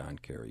to touch on,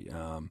 Carrie.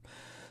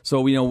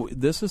 So,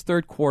 this is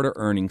third quarter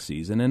earnings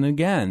season. And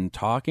again,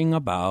 talking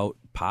about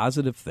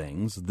positive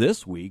things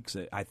this week,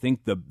 I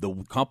think the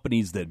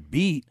companies that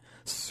beat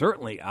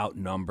certainly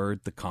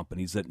outnumbered the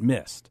companies that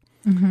missed.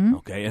 Mm-hmm.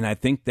 Okay. And I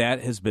think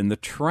that has been the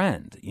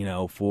trend,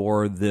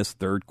 for this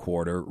third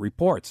quarter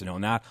reports.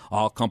 Not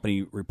all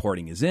company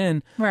reporting is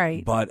in.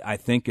 Right. But I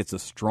think it's a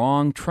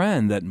strong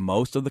trend that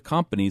most of the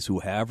companies who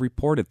have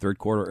reported third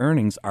quarter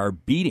earnings are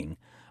beating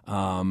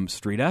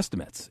street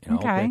estimates.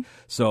 Okay.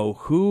 So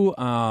who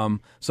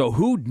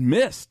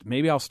missed?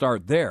 Maybe I'll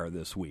start there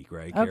this week,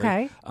 right, Gary?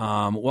 Okay.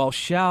 Well,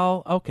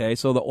 Shell. Okay.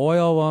 So the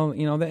oil. Well,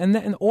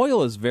 and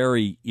oil is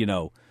very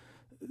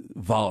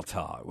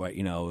volatile, right?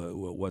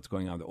 What's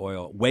going on with the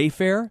oil.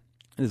 Wayfair.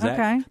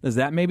 Does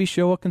that maybe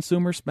show a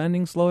consumer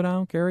spending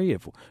slowdown, Carrie?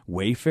 If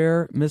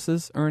Wayfair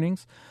misses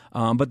earnings,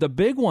 but the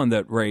big one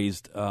that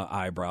raised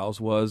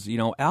eyebrows was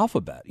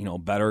Alphabet.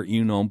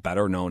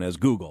 Better known as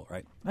Google,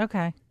 right?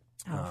 Okay.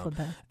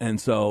 Alphabet. And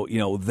so,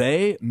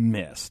 they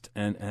missed,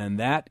 and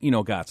that,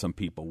 got some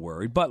people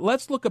worried. But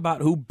let's look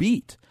about who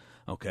beat,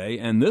 okay?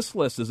 And this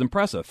list is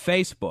impressive.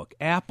 Facebook,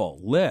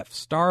 Apple, Lyft,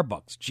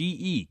 Starbucks,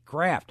 GE,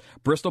 Kraft,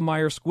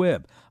 Bristol-Myers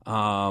Squibb,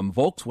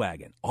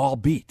 Volkswagen, all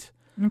beat.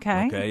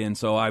 Okay. Okay. And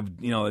so I've,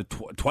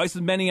 twice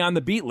as many on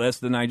the beat list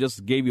than I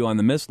just gave you on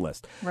the miss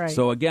list. Right.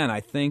 So again,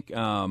 I think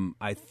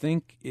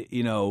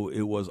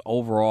it was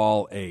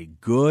overall a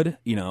good,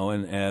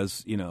 and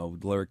as,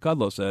 Larry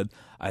Kudlow said,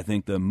 I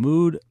think the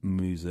mood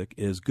music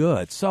is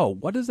good. So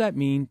what does that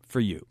mean for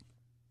you?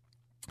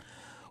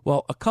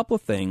 Well, a couple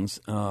of things,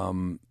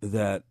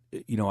 that,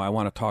 I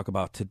want to talk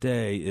about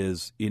today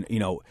is,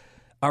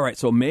 all right,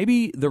 so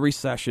maybe the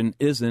recession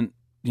isn't,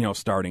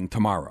 starting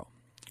tomorrow.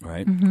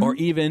 Right? Mm-hmm. Or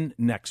even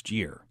next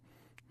year.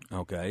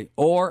 Okay?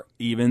 Or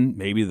even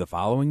maybe the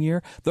following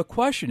year. The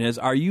question is,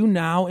 are you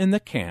now in the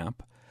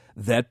camp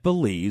that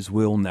believes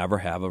we'll never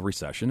have a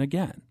recession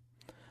again?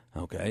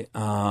 Okay?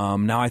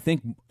 Now, I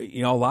think,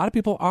 a lot of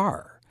people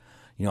are.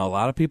 A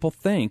lot of people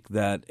think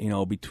that,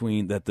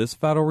 between that this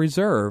Federal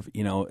Reserve,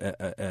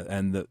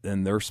 and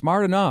they're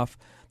smart enough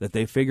that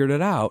they figured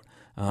it out,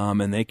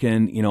 and they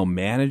can,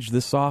 manage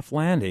this soft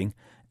landing.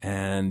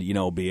 and,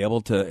 be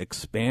able to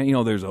expand.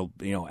 There's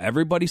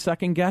everybody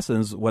second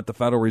guesses what the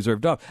Federal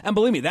Reserve does. And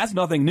believe me, that's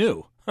nothing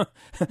new.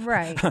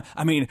 Right.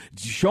 I mean,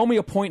 show me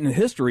a point in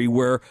history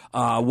where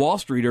Wall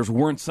Streeters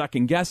weren't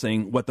second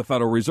guessing what the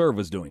Federal Reserve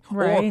was doing,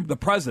 right. or the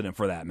president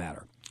for that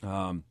matter.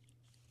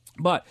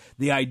 But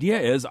the idea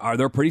is, are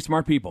there pretty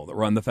smart people that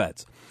run the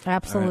Feds?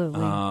 Absolutely.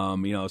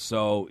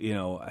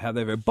 Have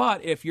they?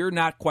 But if you're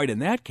not quite in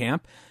that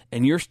camp,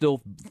 and you're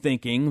still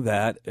thinking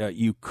that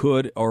you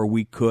could or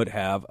we could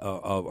have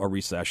a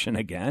recession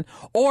again,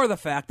 or the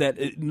fact that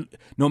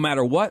no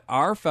matter what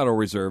our Federal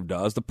Reserve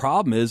does, the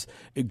problem is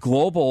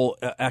global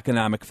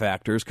economic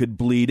factors could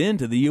bleed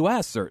into the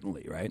U.S.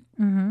 certainly, right?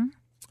 Mm-hmm.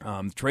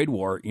 Trade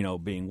war,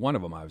 being one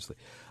of them, obviously.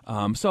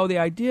 So the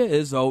idea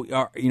is,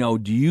 do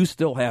you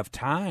still have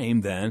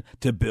time then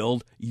to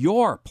build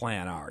your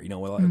plan R?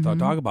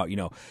 Talk about,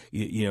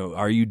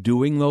 are you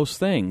doing those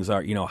things?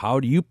 How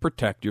do you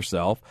protect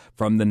yourself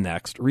from the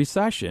next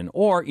recession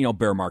or,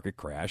 bear market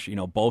crash?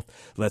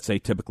 Both, let's say,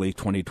 typically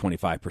 20 to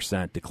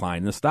 25% decline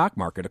in the stock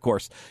market. Of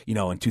course,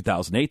 in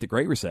 2008, the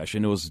Great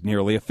Recession, it was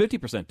nearly a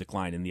 50%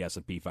 decline in the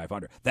S&P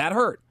 500. That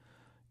hurt.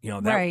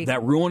 That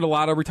ruined a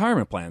lot of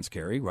retirement plans,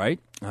 Carrie,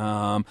 right?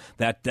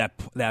 That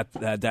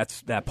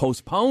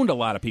postponed a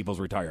lot of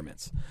people's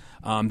retirements.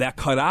 That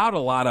cut out a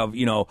lot of,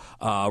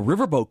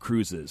 riverboat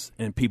cruises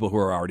and people who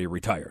are already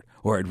retired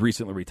or had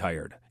recently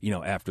retired,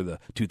 after the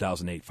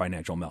 2008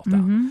 financial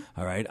meltdown. Mm-hmm.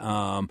 All right.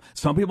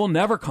 Some people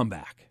never come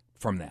back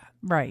from that.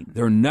 Right.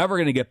 They're never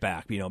going to get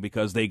back,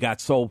 because they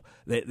got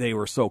they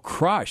were so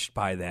crushed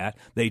by that,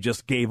 they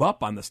just gave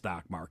up on the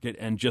stock market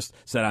and just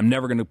said, I'm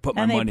never going to put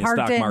my money in the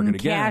stock market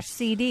again. Cash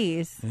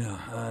CDs. Yeah,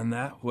 and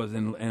that was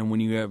and when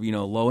you have,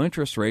 low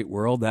interest rate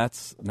world,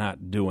 that's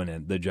not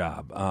doing the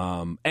job.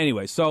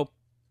 Anyway, so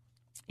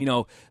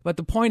but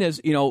the point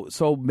is,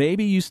 so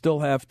maybe you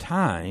still have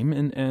time,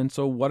 and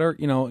so what are,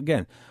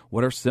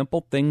 what are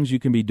simple things you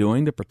can be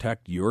doing to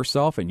protect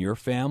yourself and your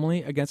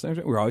family against?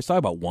 We're always talking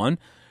about one.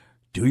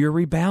 Do your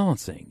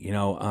rebalancing.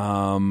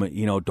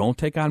 Don't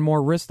take on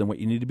more risk than what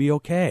you need to be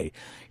okay.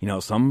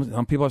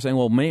 Some people are saying,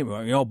 well, maybe,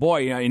 now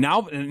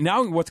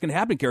what's going to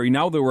happen, Gary?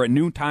 Now that we're at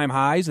noontime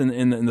highs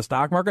in the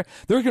stock market,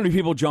 there's going to be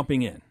people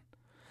jumping in.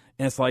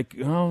 And it's like,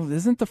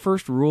 isn't the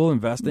first rule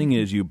investing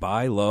is you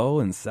buy low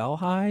and sell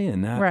high,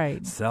 and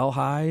not sell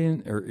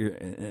high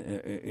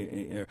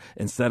or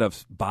instead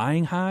of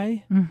buying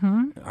high?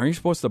 Mm-hmm. Aren't you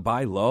supposed to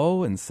buy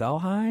low and sell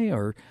high?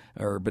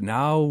 But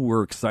now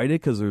we're excited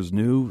because there's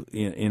new,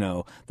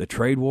 the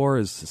trade war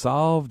is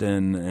solved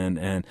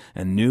and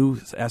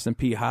new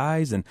S&P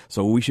highs, and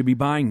so we should be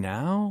buying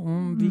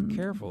now. Be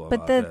careful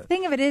about that. But the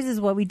thing of it is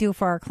what we do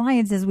for our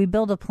clients is we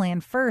build a plan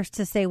first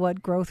to say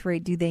what growth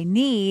rate do they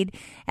need,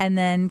 and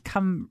then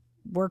come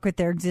work with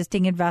their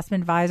existing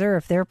investment advisor.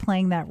 If they're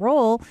playing that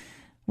role,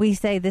 we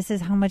say this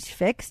is how much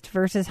fixed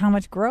versus how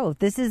much growth.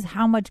 This is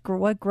how much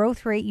what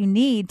growth rate you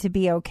need to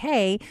be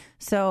okay.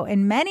 So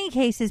in many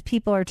cases,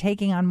 people are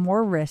taking on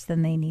more risk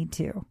than they need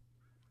to.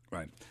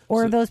 Right.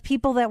 Or those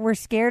people that were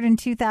scared in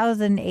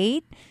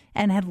 2008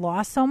 and had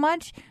lost so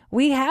much.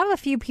 We have a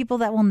few people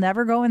that will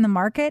never go in the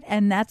market,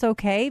 and that's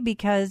okay,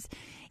 because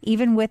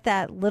even with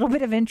that little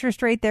bit of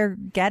interest rate they're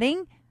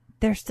getting,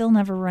 they're still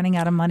never running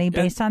out of money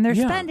based on their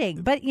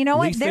spending. But you know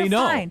what? They're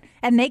fine,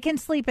 and they can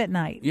sleep at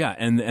night. Yeah,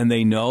 and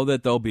they know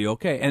that they'll be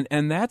okay.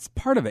 And that's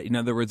part of it. In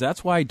other words,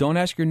 that's why don't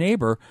ask your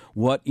neighbor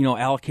what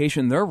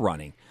allocation they're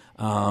running.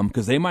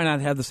 Because they might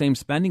not have the same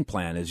spending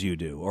plan as you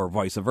do, or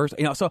vice versa.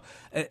 So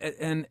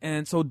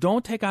and so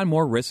don't take on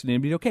more risk than to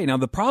be okay. Now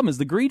the problem is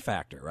the greed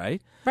factor,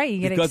 right? Right,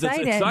 you get because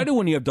excited. It's excited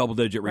when you have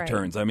double-digit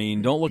returns. Right. I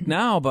mean, don't look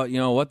now, but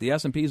the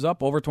S&P's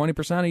up over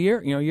 20% a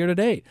year, year to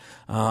date.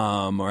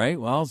 All right,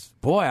 well,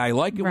 boy, I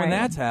like it when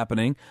that's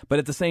happening. But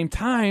at the same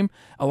time,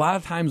 a lot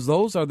of times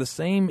those are the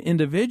same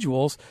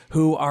individuals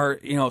who are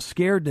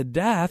scared to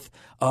death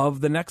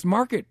of the next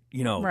market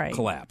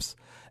collapse.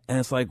 And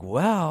it's like,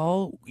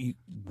 well, you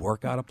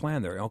work out a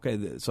plan there.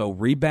 Okay, so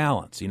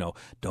rebalance.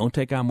 Don't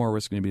take on more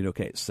risk than to be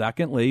okay.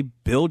 Secondly,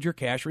 build your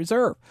cash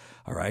reserve.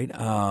 All right,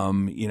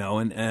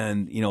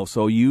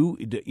 so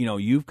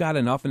you've got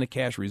enough in the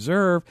cash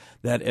reserve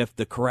that if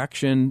the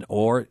correction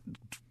or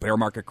bear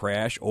market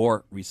crash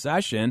or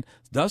recession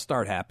does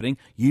start happening,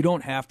 you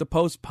don't have to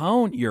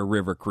postpone your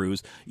river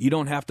cruise. You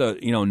don't have to,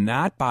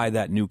 not buy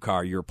that new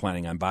car you're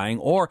planning on buying,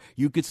 or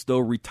you could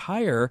still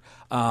retire,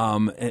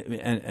 and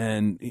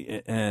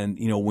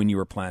when you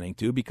were planning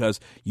to, because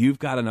you've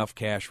got enough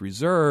cash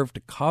reserve to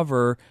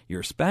cover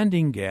your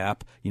spending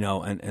gap,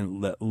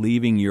 and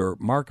leaving your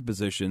market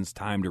positions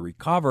time to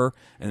recover.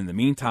 And in the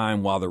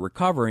meantime, while they're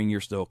recovering,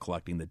 you're still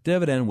collecting the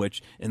dividend,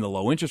 which in the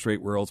low interest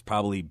rate world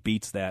probably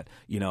beats that,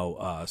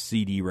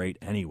 CD rate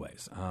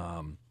anyways.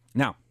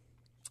 Now,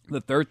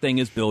 the third thing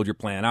is build your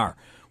plan R,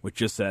 which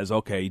just says,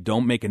 okay,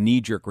 don't make a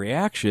knee-jerk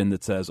reaction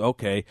that says,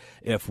 okay,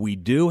 if we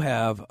do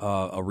have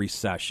a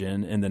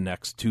recession in the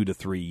next 2 to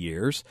 3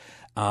 years,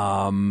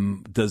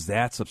 does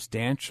that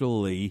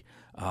substantially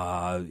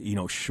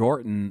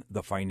shorten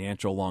the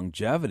financial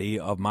longevity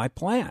of my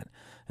plan.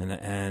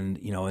 And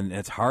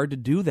it's hard to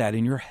do that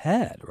in your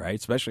head, right?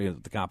 Especially in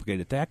the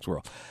complicated tax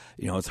world.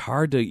 It's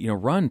hard to,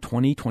 run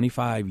 20,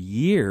 25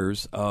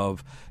 years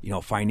of,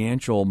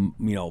 financial,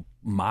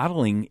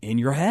 modeling in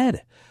your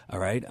head. All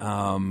right.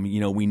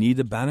 We need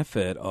the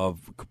benefit of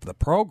the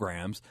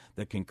programs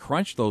that can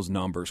crunch those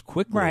numbers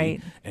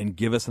quickly and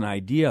give us an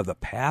idea of the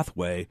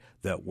pathway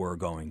that we're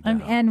going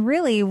down. And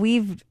really,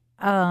 we've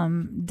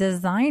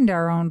designed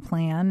our own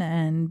plan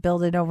and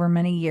built it over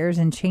many years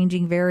and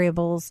changing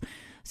variables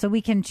so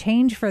we can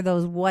change for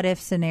those what if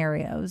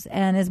scenarios.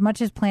 And as much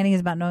as planning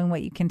is about knowing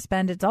what you can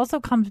spend, it also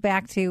comes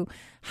back to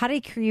how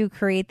do you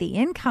create the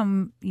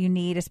income you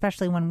need,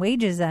 especially when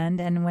wages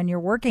end. And when you're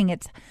working,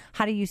 it's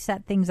how do you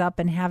set things up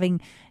and having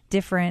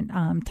different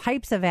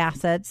types of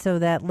assets so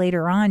that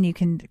later on you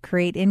can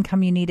create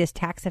income you need as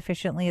tax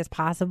efficiently as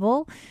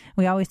possible.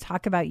 We always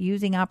talk about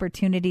using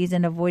opportunities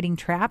and avoiding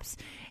traps.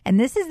 And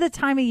this is the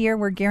time of year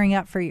we're gearing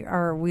up for,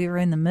 or we're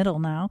in the middle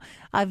now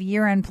of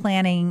year-end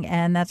planning.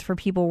 And that's for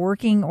people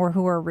working or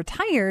who are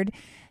retired,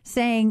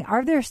 saying,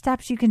 are there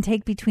steps you can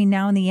take between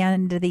now and the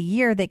end of the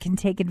year that can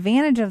take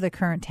advantage of the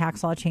current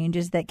tax law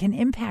changes that can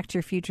impact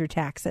your future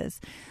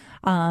taxes?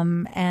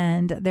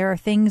 And there are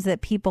things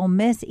that people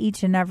miss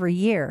each and every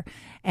year.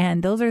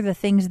 And those are the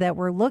things that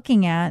we're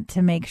looking at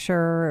to make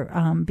sure,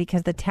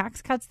 because the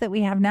tax cuts that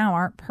we have now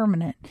aren't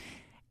permanent.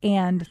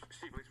 And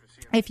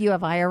if you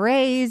have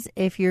IRAs,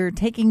 if you're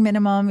taking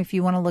minimum, if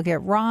you want to look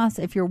at Roth,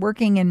 if you're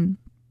working and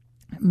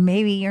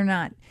maybe you're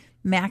not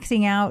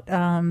maxing out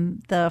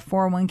the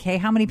 401k,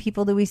 how many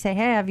people do we say,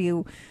 hey, have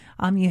you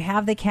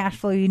have the cash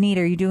flow you need?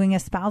 Are you doing a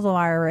spousal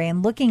IRA?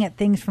 And looking at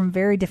things from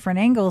very different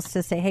angles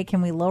to say, hey,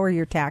 can we lower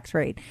your tax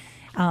rate?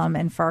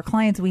 And for our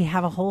clients, we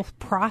have a whole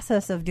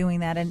process of doing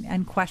that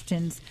and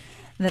questions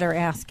that are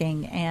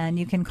asking. And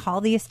you can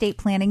call the estate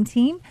planning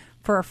team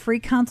for a free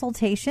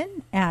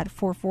consultation at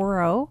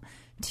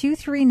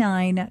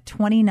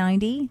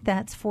 440-239-2090.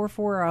 That's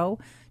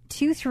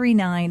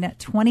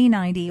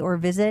 440-239-2090, or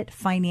visit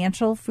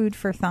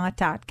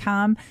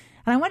financialfoodforthought.com.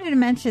 And I wanted to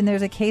mention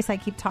there's a case I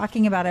keep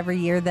talking about every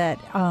year that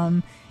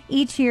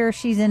each year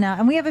she's in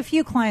and we have a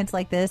few clients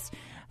like this.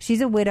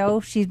 She's a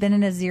widow. She's been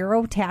in a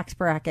zero tax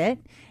bracket.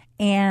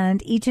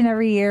 And each and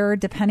every year,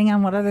 depending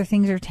on what other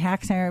things are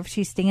taxed, or if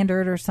she's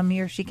standard or some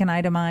years she can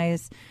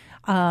itemize.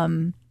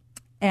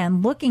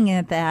 And looking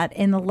at that,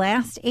 in the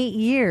last 8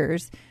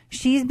 years,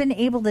 she's been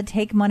able to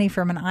take money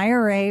from an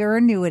IRA or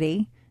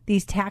annuity,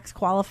 these tax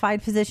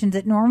qualified positions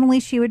that normally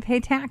she would pay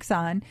tax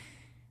on,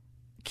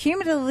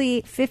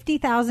 cumulatively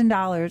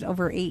 $50,000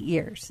 over 8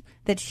 years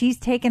that she's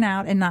taken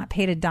out and not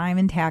paid a dime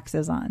in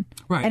taxes on.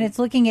 Right. And it's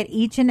looking at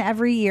each and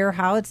every year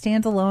how it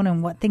stands alone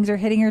and what things are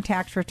hitting her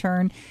tax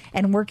return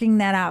and working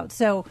that out.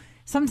 So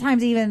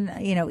sometimes even,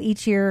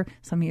 each year,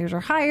 some years are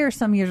higher,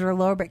 some years are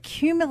lower, but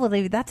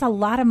cumulatively, that's a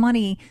lot of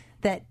money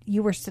that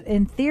you were,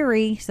 in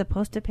theory,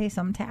 supposed to pay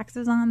some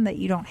taxes on that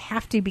you don't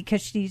have to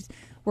because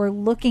we're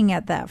looking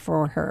at that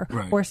for her.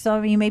 Right. Or some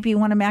of you maybe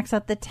want to max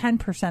out the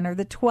 10% or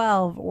the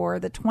 12 or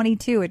the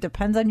 22. It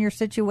depends on your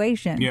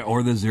situation. Yeah,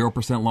 or the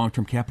 0%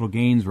 long-term capital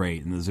gains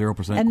rate and the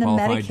 0% and the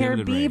qualified Medicare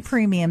dividend B rates.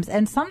 premiums.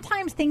 And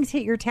sometimes things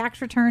hit your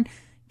tax return.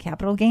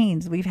 Capital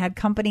gains. We've had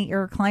company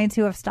or clients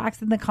who have stocks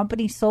that the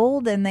company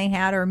sold and they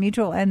had, or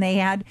mutual, and they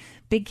had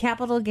big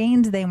capital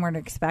gains they weren't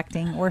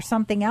expecting, or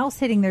something else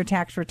hitting their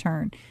tax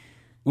return.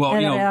 Well,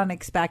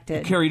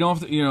 unexpected. Carrie, you don't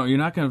have to, you're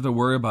not going to have to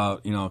worry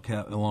about,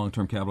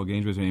 long-term capital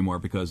gains rates anymore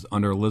because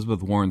under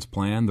Elizabeth Warren's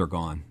plan, they're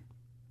gone.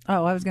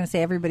 Oh, I was going to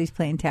say everybody's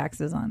paying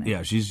taxes on it.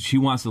 Yeah, she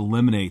wants to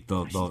eliminate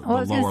the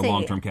lower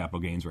long-term capital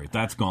gains rate.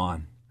 That's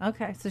gone.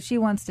 Okay, so she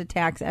wants to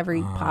tax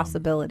every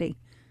possibility.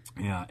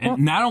 Yeah, and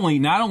not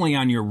only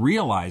on your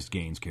realized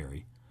gains,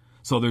 Carrie.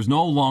 So there's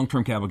no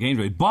long-term capital gains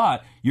rate,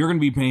 but you're going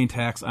to be paying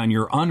tax on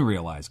your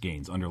unrealized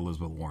gains under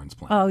Elizabeth Warren's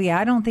plan. Oh, yeah.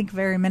 I don't think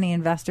very many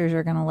investors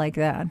are going to like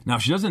that. Now,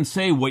 she doesn't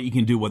say what you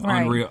can do with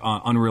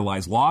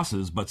unrealized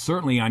losses, but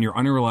certainly on your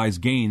unrealized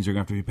gains, you're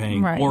going to have to be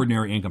paying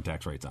ordinary income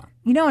tax rates on.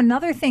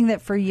 Another thing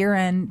that for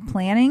year-end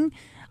planning,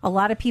 a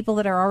lot of people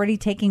that are already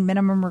taking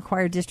minimum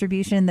required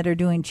distribution, that are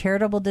doing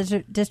charitable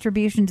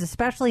distributions,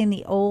 especially in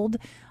the old,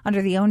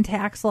 under the own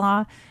tax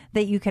law,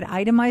 that you could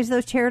itemize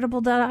those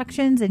charitable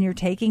deductions and you're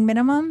taking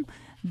minimum.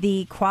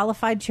 The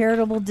qualified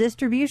charitable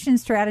distribution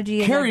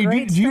strategy is Carrie, a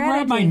great do you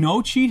grab my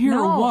note sheet here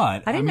or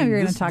what? I didn't know you were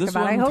going to talk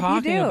about it. I hope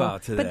you do.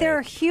 But there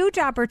are huge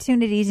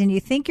opportunities, and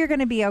you think you're going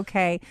to be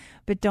okay,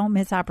 but don't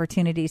miss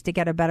opportunities to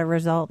get a better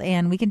result.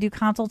 And we can do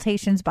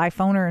consultations by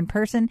phone or in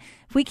person.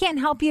 If we can't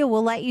help you,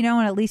 we'll let you know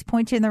and at least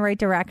point you in the right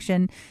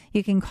direction.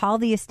 You can call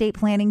the estate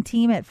planning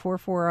team at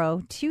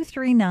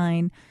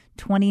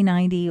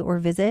 440-239-2090 or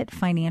visit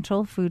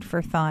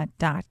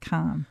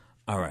financialfoodforthought.com.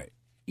 All right.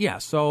 Yeah,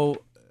 so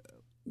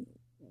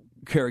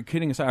Carrie,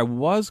 kidding aside, I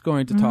was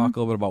going to talk a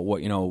little bit about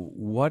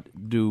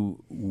what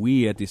do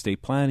we at the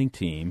estate planning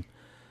team,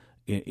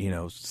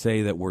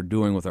 say that we're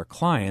doing with our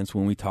clients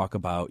when we talk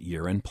about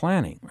year-end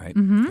planning, right?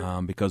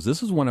 Because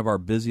this is one of our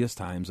busiest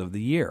times of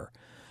the year.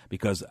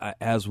 Because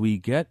as we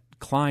get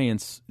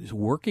clients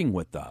working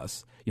with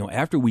us,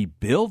 after we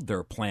build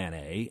their plan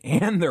A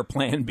and their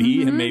plan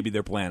B and maybe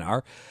their plan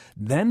R,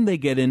 then they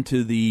get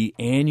into the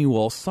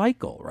annual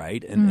cycle,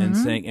 right? And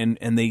saying,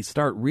 and they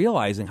start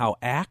realizing how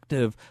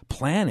active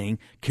planning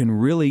can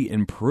really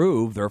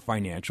improve their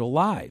financial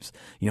lives.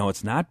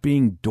 It's not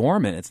being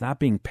dormant. It's not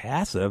being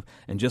passive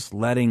and just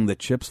letting the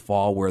chips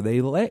fall where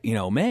they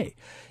may.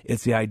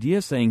 It's the idea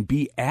of saying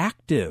be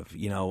active,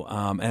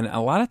 and a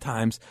lot of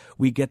times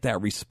we get that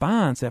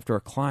response after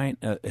a client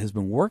has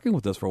been working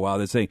with us for a while.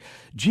 They're saying,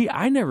 gee,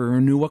 I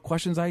never knew what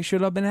questions I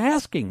should have been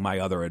asking my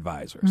other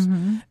advisors.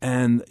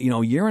 And,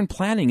 year-end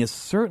planning is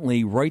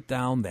certainly right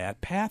down that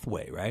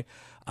pathway, right?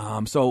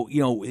 So,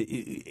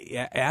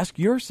 ask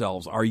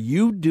yourselves, are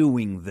you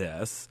doing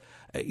this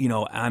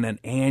on an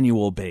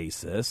annual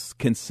basis,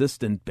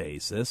 consistent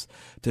basis,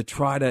 to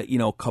try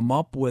to, come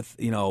up with,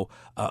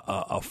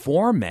 a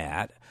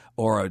format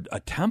or a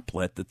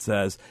template that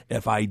says,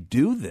 if I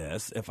do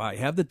this, if I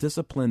have the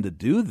discipline to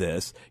do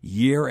this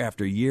year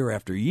after year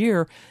after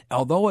year,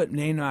 although it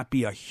may not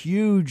be a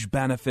huge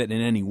benefit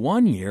in any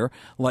one year,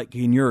 like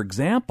in your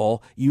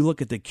example, you look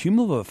at the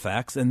cumulative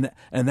effects, and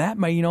that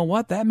may,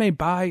 that may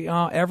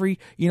buy every,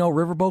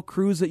 riverboat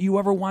cruise that you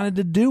ever wanted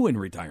to do in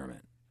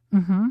retirement.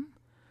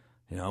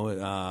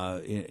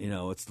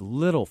 It's the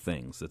little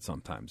things that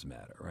sometimes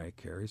matter, right,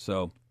 Carrie?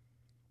 So,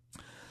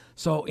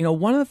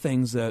 one of the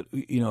things that,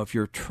 if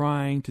you're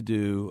trying to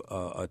do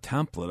a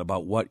template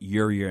about what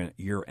your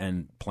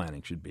year-end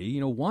planning should be,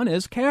 one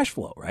is cash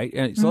flow, right?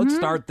 And so let's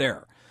start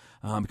there.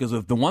 Because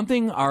if the one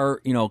thing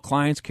our,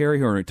 clients, Carrie,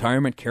 who are in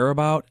retirement care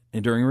about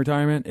during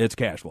retirement, it's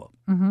cash flow.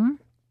 All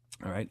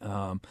right.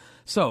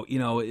 So,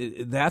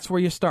 that's where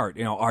you start.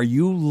 Are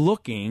you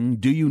looking,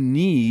 do you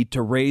need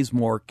to raise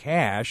more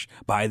cash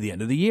by the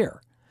end of the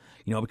year?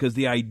 Because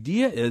the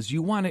idea is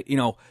you want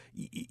to,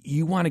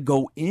 you want to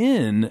go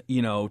in,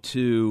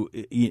 to,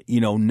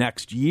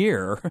 next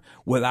year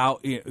with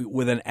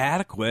an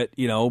adequate,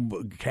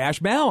 cash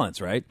balance,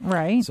 right?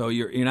 Right. So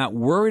you're not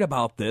worried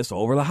about this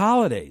over the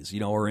holidays,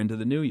 or into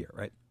the new year,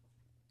 right?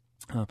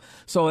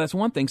 So that's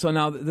one thing. So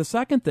now the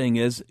second thing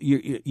is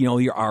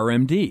your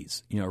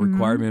RMDs,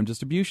 required minimum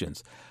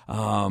distributions.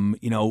 Are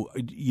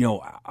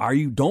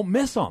you, don't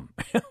miss them.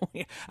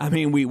 I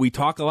mean, we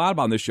talk a lot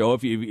about on this show.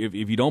 If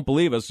you don't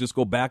believe us, just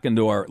go back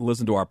into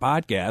listen to our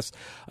podcast.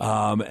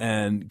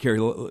 And Carrie,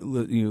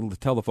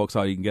 tell the folks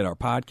how you can get our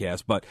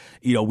podcast. But,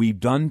 we've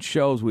done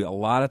shows. A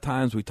lot of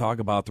times we talk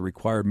about the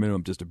required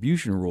minimum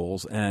distribution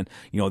rules. And,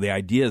 the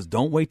idea is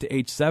don't wait to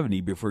age 70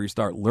 before you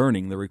start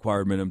learning the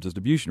required minimum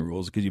distribution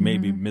rules, because you may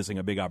be missing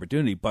a big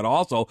opportunity, but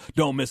also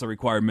don't miss a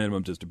required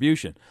minimum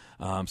distribution.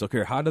 So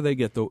Carrie, how do they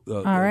get the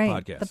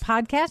podcast? The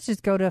podcast,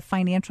 just go to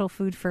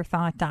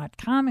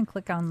financialfoodforthought.com and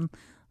click on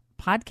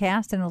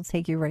podcast, and it'll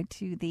take you right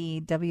to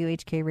the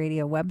WHK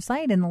Radio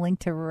website and the link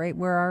to right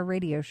where our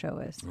radio show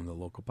is. On the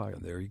local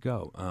podcast. There you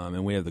go.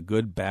 And we have the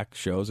good back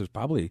shows. There's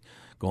probably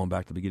going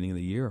back to the beginning of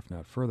the year, if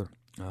not further.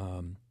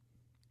 All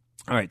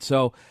right.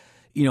 So,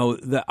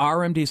 the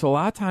RMD. So a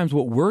lot of times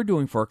what we're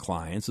doing for our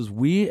clients is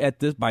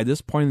by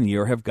this point in the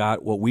year have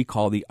got what we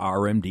call the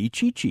RMD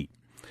cheat sheet,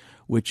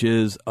 which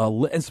is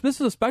and this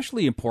is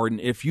especially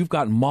important if you've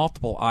got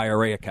multiple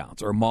IRA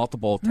accounts or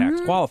multiple tax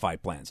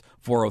qualified plans,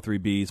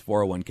 403Bs,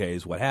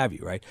 401Ks, what have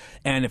you, right?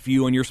 And if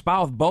you and your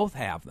spouse both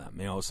have them,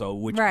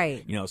 so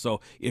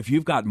if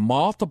you've got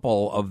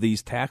multiple of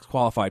these tax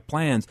qualified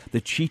plans,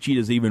 the cheat sheet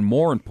is even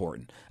more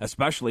important,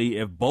 especially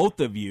if both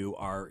of you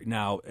are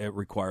now at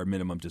required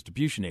minimum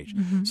distribution age.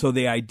 So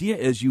the idea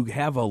is you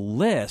have a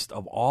list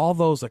of all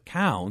those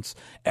accounts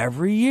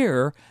every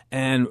year,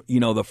 and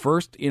the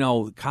first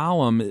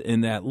column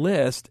in that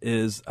list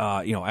is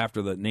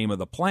after the name of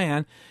the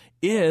plan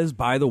is,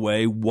 by the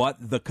way, what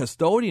the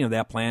custodian of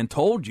that plan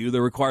told you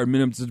the required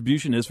minimum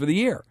distribution is for the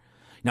year.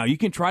 Now, you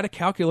can try to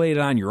calculate it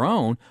on your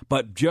own,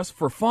 but just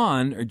for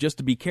fun or just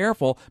to be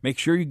careful, make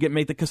sure you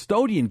make the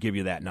custodian give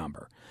you that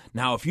number.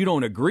 Now, if you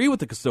don't agree with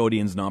the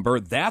custodian's number,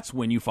 that's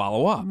when you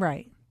follow up.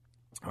 Right.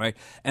 All right.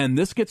 And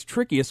this gets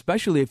tricky,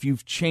 especially if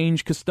you've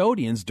changed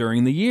custodians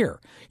during the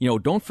year.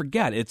 Don't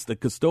forget, it's the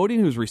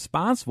custodian who's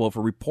responsible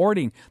for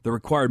reporting the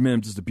required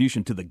minimum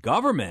distribution to the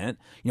government,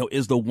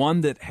 is the one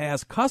that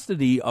has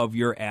custody of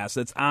your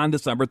assets on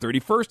December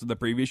 31st of the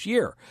previous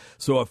year.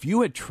 So if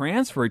you had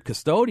transferred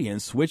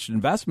custodians, switched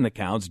investment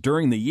accounts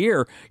during the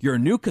year, your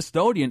new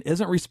custodian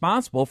isn't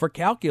responsible for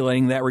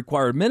calculating that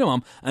required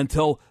minimum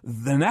until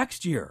the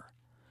next year.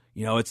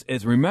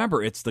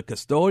 Remember, it's the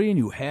custodian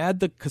who had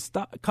the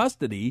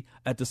custody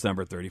at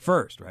December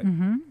 31st, right?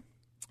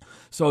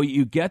 So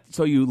you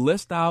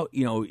list out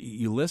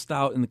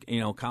in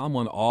the, column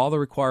one, all the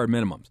required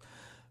minimums.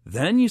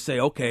 Then you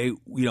say, okay,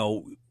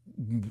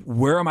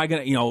 where am I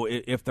going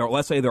to, if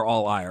let's say they're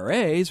all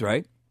IRAs,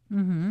 right?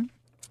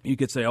 You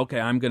could say, okay,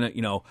 I'm gonna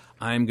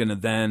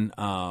then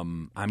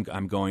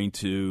I'm going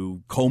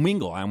to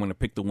commingle. I'm going to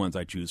pick the ones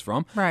I choose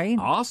from. Right.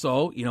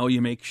 Also,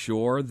 you make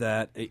sure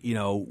that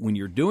when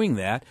you're doing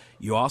that,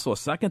 a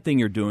second thing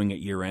you're doing at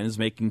year end is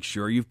making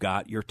sure you've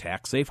got your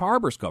tax safe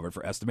harbors covered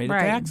for estimated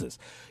taxes.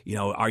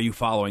 Are you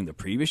following the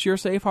previous year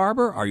safe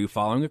harbor? Are you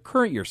following the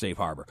current year safe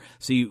harbor?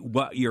 See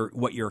what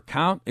your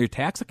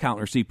tax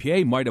accountant or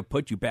CPA might have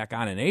put you back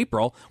on in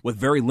April with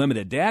very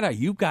limited data.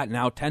 You've got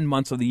now 10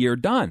 months of the year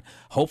done.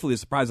 Hopefully, the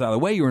surprise out of the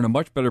way, you're in a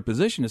much better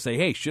position to say,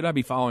 hey, should I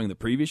be following the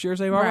previous year's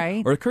safe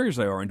harbor or the current year's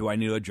safe harbor, and do I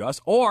need to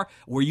adjust? Or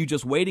were you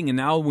just waiting, and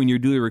now when you're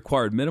doing the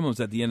required minimums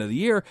at the end of the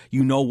year,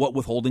 you know what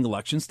withholding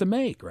elections to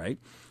make, right?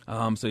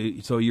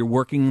 So you're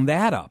working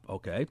that up,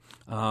 okay?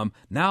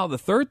 Now the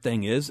third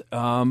thing is,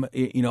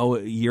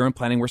 year-end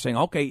planning, we're saying,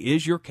 okay,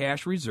 is your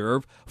cash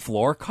reserve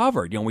floor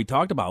covered? We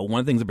talked about one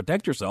of the things to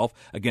protect yourself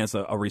against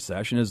a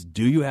recession is,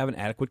 do you have an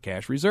adequate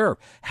cash reserve?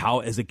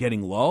 How is it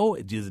getting low?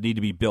 Does it need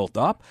to be built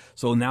up?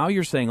 So now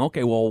you're saying,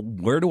 okay, well,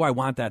 where do I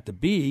want that to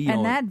be?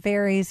 And that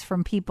varies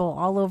from people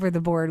all over the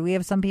board. We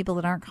have some people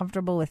that aren't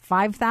comfortable with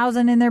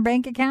 $5,000 in their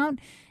bank account,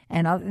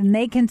 and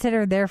they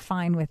consider they're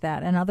fine with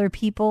that. And other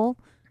people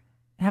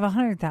have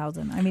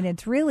 100,000. I mean,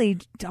 it's really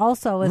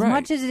also as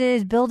much as it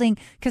is building,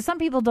 because some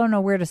people don't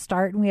know where to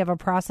start, and we have a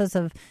process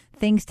of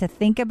things to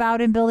think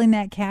about in building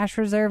that cash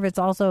reserve. It's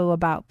also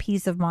about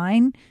peace of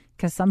mind,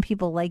 because some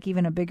people like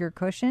even a bigger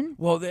cushion.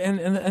 Well,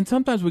 and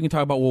sometimes we can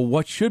talk about, well,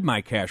 what should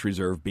my cash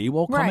reserve be?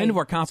 Well, come into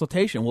our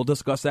consultation. We'll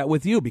discuss that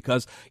with you,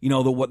 because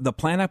the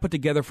plan I put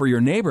together for your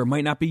neighbor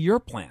might not be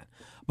your plan.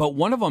 But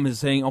one of them is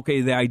saying, okay,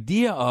 the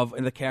idea of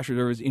the cash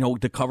reserve is,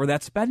 to cover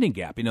that spending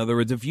gap. In other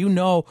words, if you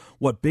know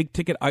what big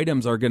ticket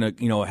items are going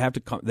to, have to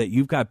come, that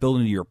you've got built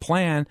into your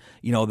plan,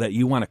 that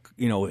you want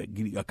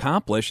to,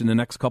 accomplish in the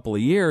next couple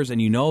of years, and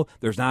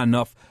there's not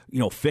enough,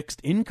 fixed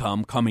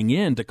income coming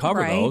in to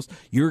cover those,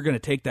 you're going to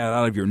take that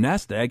out of your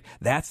nest egg.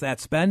 That's that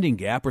spending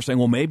gap. We're saying,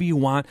 well, maybe you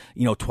want,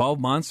 12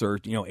 months or,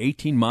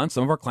 18 months.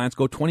 Some of our clients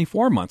go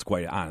 24 months,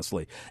 quite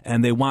honestly.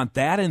 And they want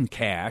that in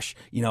cash,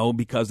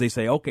 because they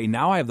say, okay,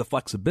 now I have the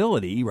flexibility,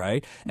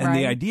 right? And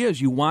the idea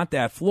is you want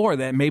that floor,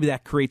 that maybe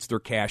that creates their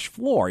cash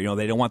floor.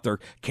 They don't want their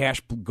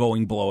cash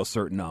going below a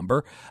certain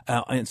number.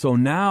 And so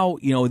now,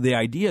 the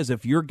idea is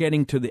if you're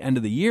getting to the end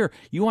of the year,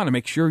 you want to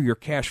make sure your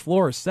cash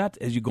floor is set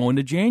as you go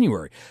into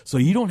January. So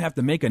you don't have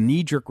to make a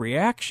knee-jerk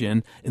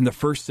reaction in the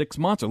first 6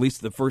 months, or at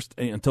least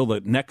until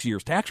the next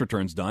year's tax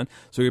return's done,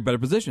 so you're in a better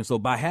position. So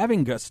by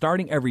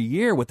starting every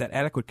year with that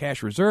adequate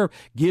cash reserve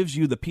gives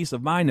you the peace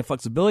of mind and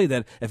flexibility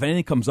that if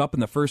anything comes up in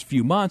the first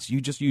few months,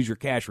 you just use your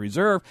cash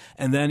reserve,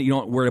 and then you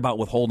don't worry about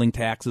withholding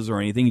taxes or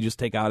anything. You just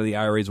take out of the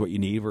IRAs what you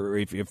need, or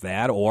if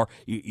that, or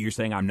you're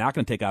saying, I'm not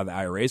going to take out of the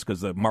IRAs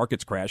because the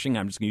market's crashing,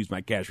 I'm just going to use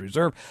my cash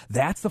reserve.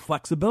 That's the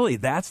flexibility.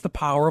 That's the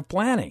power of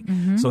planning.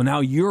 Mm-hmm. So now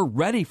you're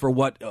ready for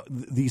what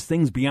these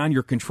things beyond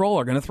your control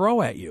are going to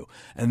throw at you.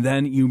 And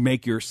then you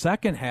make your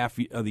second half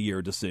of the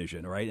year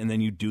decision, right? And then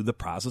you do the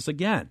process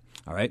again.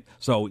 All right.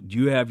 So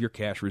you have your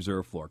cash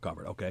reserve floor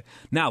covered. Okay.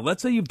 Now,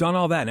 let's say you've done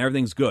all that and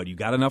everything's good. You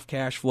got enough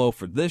cash flow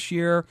for this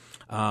year.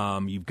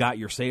 You've got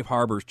your safe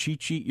harbors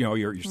cheat sheet,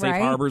 your safe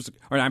harbors,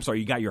 or I'm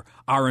sorry, you got your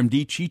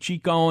RMD cheat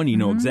sheet going. You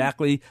know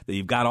exactly that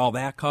you've got all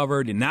that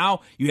covered. And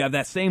now you have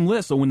that same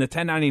list. So when the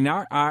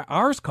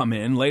 1099-Rs come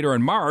in later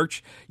in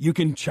March, you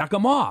can check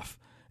them off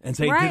and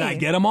say, did I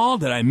get them all?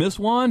 Did I miss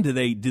one? Did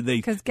they?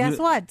 Because guess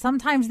what?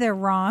 Sometimes they're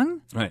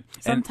wrong. Right.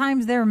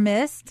 Sometimes they're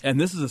missed.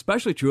 And this is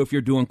especially true if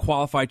you're doing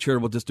qualified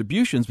charitable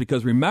distributions,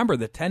 because remember,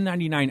 the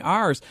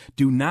 1099-Rs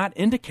do not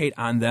indicate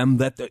on them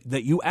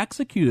that you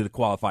executed a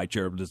qualified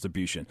charitable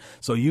distribution.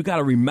 So you got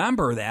to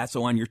remember that.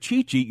 So on your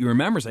cheat sheet, you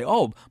remember, say,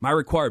 oh, my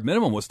required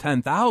minimum was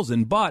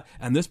 $10,000, but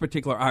on this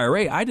particular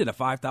IRA, I did a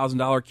 $5,000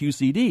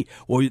 QCD.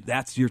 Well,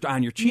 that's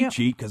on your cheat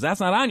sheet, because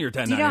that's not on your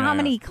 1099. Do you know how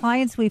many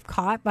clients we've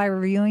caught by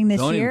reviewing this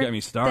year? Get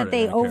me started. That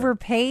they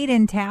overpaid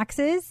in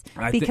taxes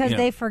because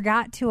they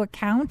forgot to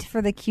account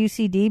for the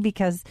QCD,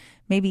 because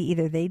maybe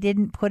either they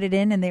didn't put it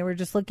in and they were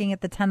just looking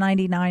at the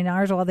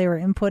 1099-Rs while they were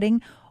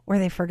inputting, or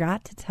they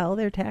forgot to tell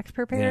their tax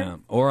preparer. Yeah.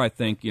 Or I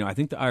think the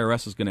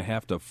IRS is going to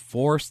have to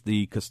force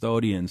the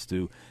custodians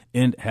to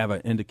have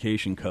an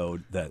indication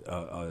code that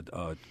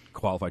a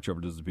qualified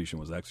charitable distribution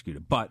was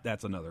executed. But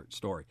that's another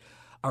story.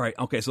 All right.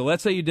 Okay. So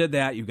let's say you did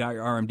that. You've got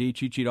your RMD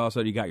cheat sheet.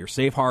 Also, you got your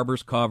safe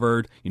harbors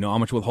covered. You know how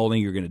much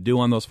withholding you're going to do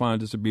on those final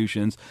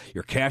distributions.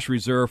 Your cash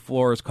reserve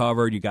floor is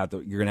covered. You're going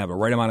to have a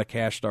right amount of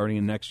cash starting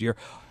in next year.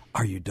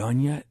 Are you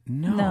done yet?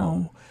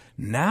 No.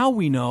 Now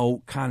we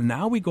know,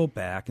 now we go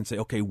back and say,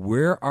 okay,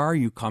 where are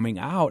you coming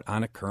out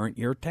on a current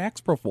year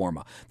tax pro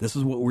forma? This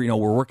is what we're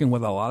working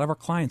with a lot of our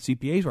clients,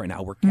 CPAs right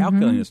now. We're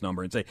calculating this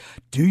number and say,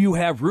 do you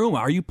have room?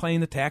 Are you playing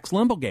the tax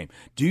limbo game?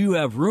 Do you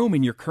have room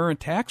in your current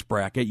tax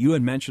bracket? You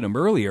had mentioned them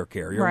earlier,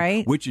 Carrier,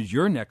 right? Which is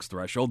your next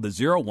threshold. The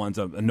 0 one's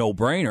a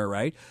no-brainer,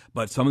 right?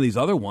 But some of these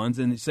other ones,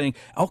 and it's saying,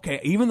 okay,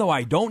 even though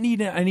I don't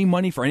need any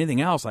money for anything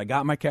else, I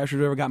got my cash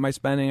reserve, I got my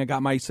spending, I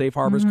got my safe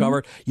harbors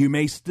covered, you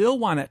may still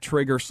want to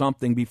trigger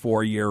something before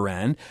before year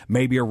end,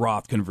 maybe a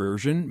Roth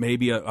conversion,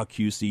 maybe a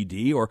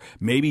QCD, or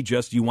maybe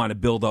just you want to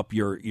build up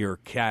your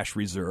cash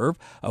reserve.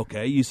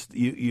 Okay,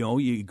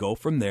 you go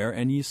from there,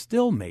 and you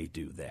still may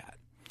do that.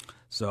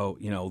 So,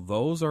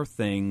 those are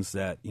things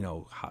that,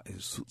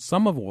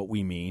 some of what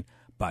we mean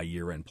by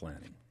year-end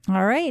planning.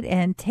 All right.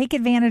 And take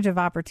advantage of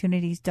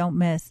opportunities. Don't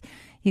miss.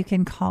 You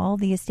can call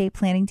the estate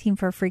planning team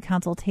for a free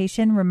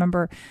consultation.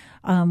 Remember,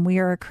 we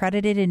are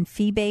accredited and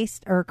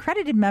fee-based or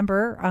accredited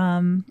member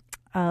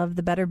of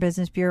the Better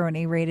Business Bureau and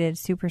A-rated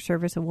Super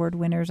Service Award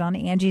winners on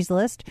Angie's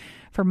List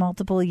for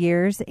multiple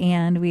years.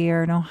 And we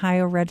are an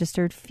Ohio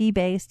registered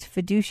fee-based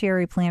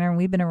fiduciary planner. And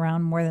we've been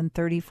around more than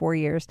 34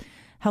 years,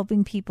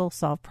 helping people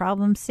solve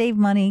problems, save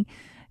money,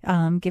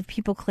 give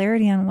people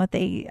clarity on what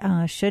they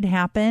should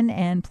happen,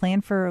 and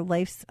plan for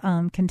life's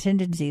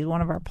contingencies.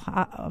 One of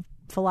our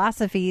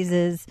philosophies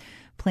is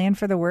plan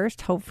for the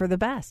worst, hope for the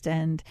best,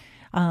 and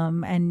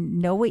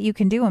know what you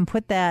can do and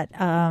put that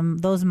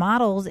those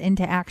models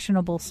into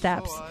actionable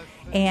steps.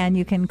 And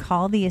you can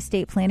call the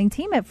estate planning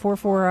team at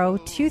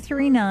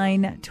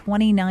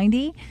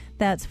 440-239-2090.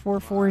 That's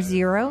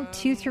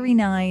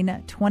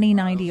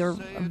 440-239-2090. Or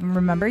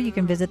remember, you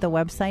can visit the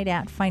website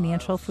at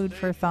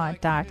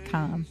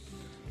financialfoodforthought.com.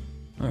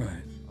 All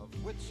right.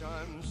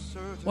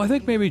 Well, I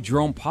think maybe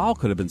Jerome Powell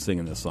could have been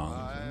singing this song.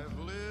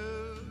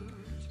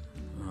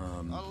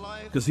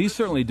 Because he's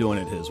certainly doing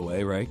it his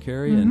way, right,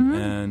 Carrie? Mm-hmm.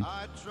 And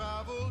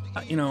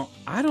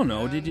I don't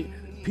know.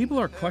 People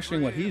are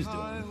questioning what he's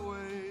doing.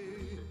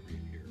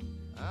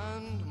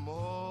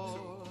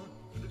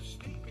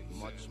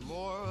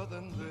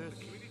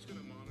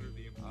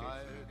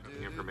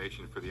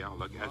 Information for the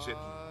outlook as it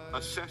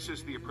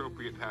assesses the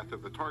appropriate path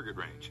of the target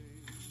range.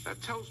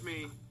 That tells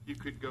me you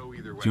could go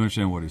either way. Do you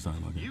understand what he's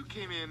talking about? You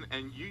came in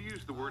and you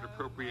used the word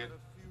appropriate,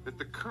 that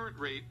the current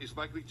rate is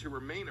likely to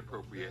remain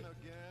appropriate,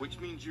 which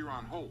means you're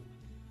on hold.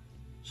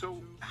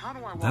 So how do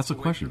I walk That's the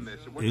away question. From this?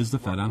 Is the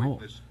Fed on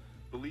hold?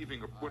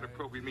 Believing what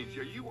appropriate means.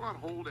 Are you on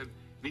hold and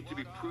need to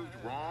be proved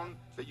wrong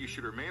that you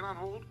should remain on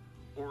hold?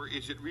 Or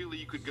is it really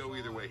you could go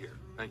either way here?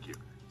 Thank you.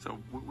 So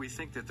we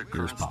think that the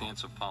current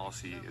stance of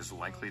policy is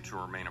likely to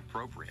remain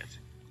appropriate,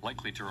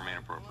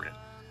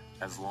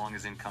 as long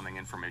as incoming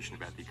information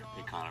about the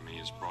economy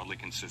is broadly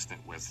consistent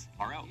with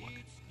our outlook,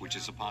 which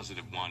is a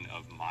positive one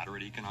of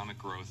moderate economic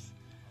growth,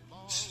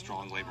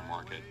 strong labor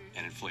market,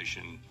 and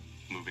inflation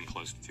moving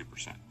close to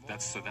 2%.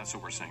 That's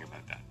what we're saying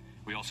about that.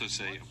 We also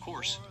say, of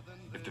course,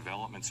 if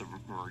developments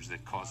emerge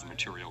that cause a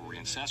material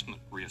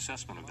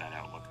reassessment of that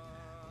outlook,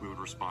 we would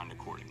respond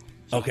accordingly.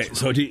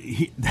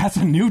 That's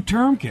a new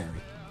term, Carrie.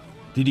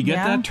 Did you get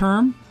that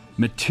term?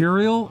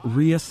 Material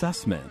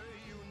reassessment.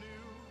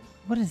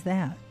 What is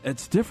that?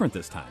 It's different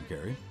this time,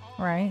 Carrie.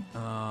 Right.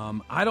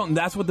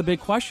 That's what the big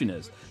question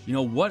is.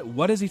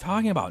 What is he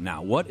talking about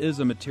now? What is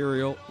a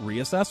material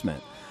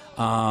reassessment?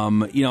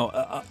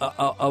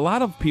 A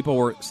lot of people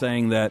were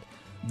saying that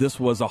this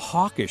was a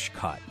hawkish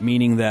cut,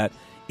 meaning that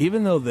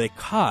even though they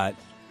cut,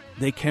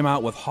 they came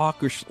out with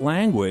hawkish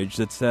language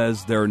that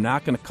says they're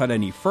not going to cut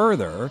any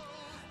further.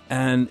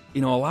 And, a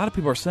lot of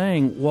people are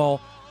saying, well,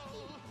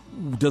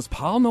 does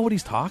Powell know what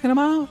he's talking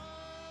about?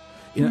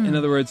 In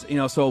other words,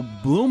 so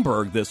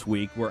Bloomberg this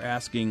week were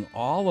asking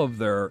all of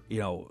their,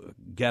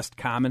 guest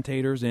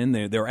commentators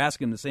they're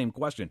asking the same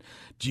question.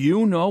 Do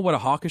you know what a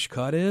hawkish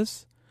cut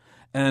is?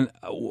 And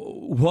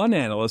one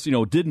analyst,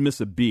 did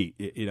miss a beat,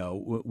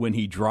 when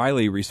he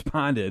dryly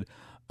responded,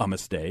 a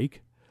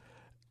mistake.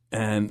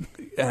 And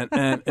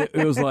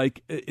it was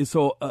like,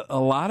 so a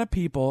lot of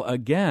people,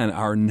 again,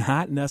 are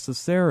not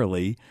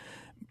necessarily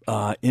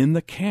in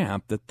the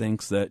camp that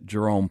thinks that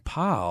Jerome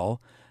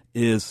Powell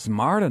is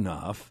smart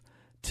enough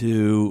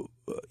to,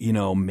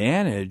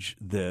 manage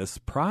this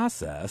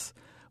process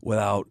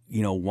without,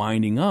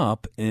 winding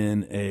up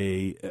in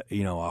a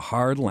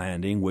hard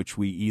landing, which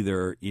we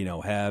either,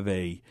 have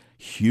a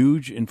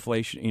huge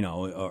inflation,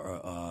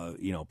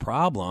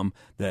 problem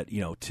that,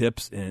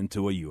 tips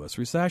into a U.S.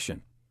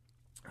 recession.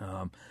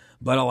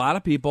 But a lot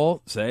of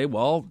people say,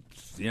 well,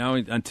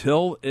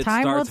 until it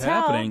starts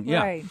happening,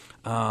 right.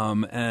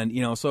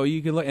 So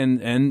you could look,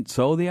 and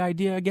so the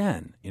idea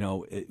again,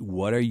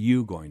 what are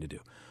you going to do?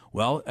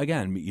 Well,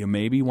 again, you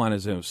maybe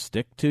want to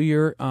stick to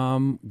your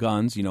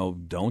guns.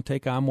 Don't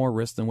take on more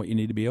risk than what you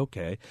need to be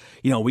okay.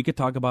 We could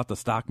talk about the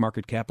stock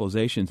market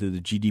capitalization to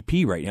the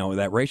GDP rate.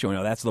 That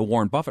ratio. That's the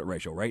Warren Buffett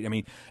ratio, right?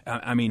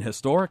 I mean,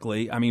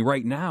 historically,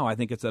 right now, I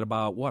think it's at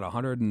about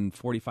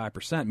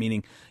 145%.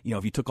 Meaning,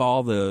 if you took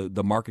all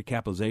the market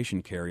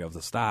capitalization carry of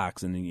the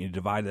stocks and then you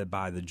divide it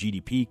by the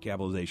GDP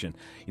capitalization,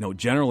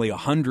 generally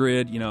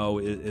 100,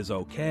 is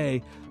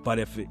okay. But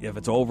if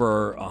it's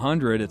over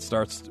 100, it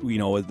starts,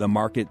 the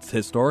market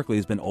historically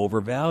has been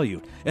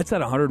overvalued. It's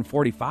at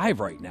 145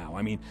 right now.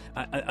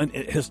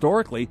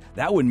 Historically,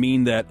 that would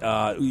mean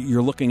that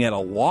you're looking at a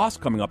loss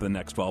coming up in the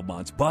next 12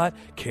 months. But,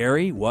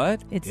 Carrie,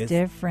 what? It's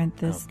different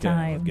this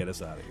time. Get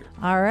us out of here.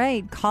 All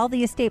right. Call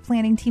the estate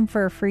planning team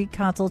for a free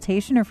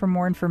consultation or for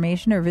more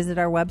information, or visit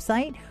our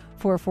website,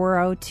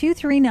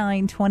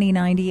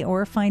 440-239-2090,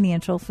 or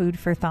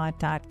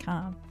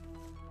financialfoodforthought.com.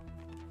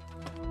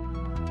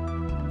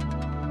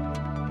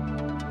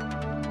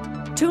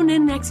 Tune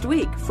in next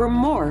week for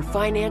more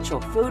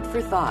financial food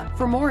for thought.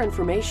 For more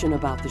information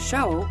about the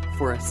show,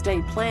 for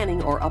estate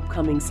planning or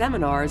upcoming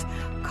seminars,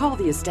 call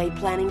the estate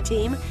planning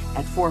team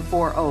at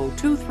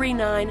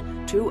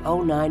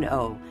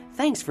 440-239-2090.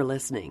 Thanks for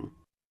listening.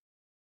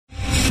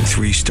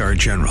 3-star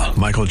General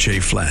Michael J.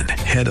 Flynn,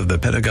 head of the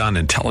Pentagon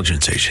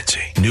Intelligence Agency,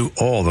 knew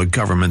all the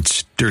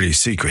government's dirty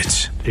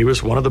secrets. He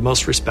was one of the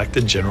most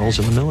respected generals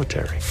in the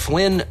military.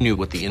 Flynn knew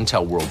what the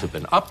intel world had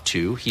been up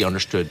to. He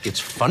understood its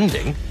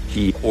funding.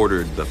 He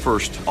ordered the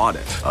first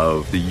audit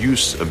of the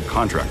use of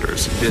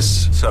contractors.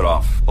 This set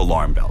off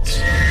alarm bells.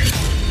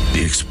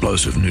 The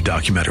explosive new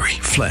documentary,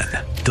 Flynn,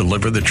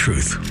 Deliver the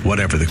Truth,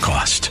 Whatever the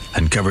Cost,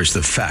 uncovers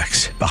the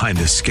facts behind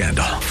this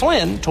scandal.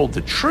 Flynn told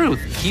the truth.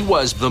 He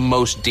was the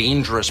most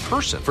dangerous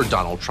person for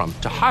Donald Trump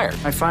to hire.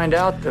 I find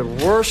out the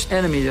worst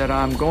enemy that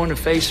I'm going to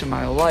face in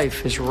my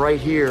life is right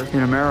here in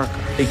America.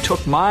 They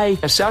took my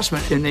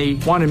assessment and they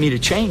wanted me to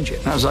change it.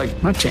 And I was like,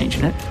 I'm not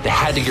changing it. They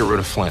had to get rid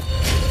of Flynn.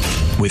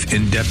 With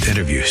in-depth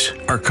interviews,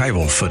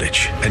 archival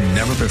footage, and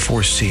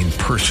never-before-seen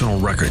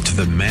personal records of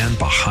the man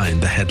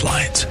behind the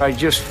headlines. I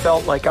just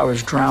felt like I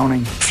was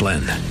drowning.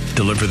 Flynn,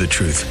 Deliver the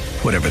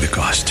Truth, Whatever the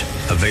Cost.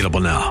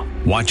 Available now.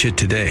 Watch it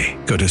today.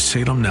 Go to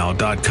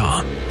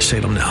salemnow.com.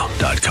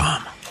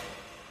 salemnow.com.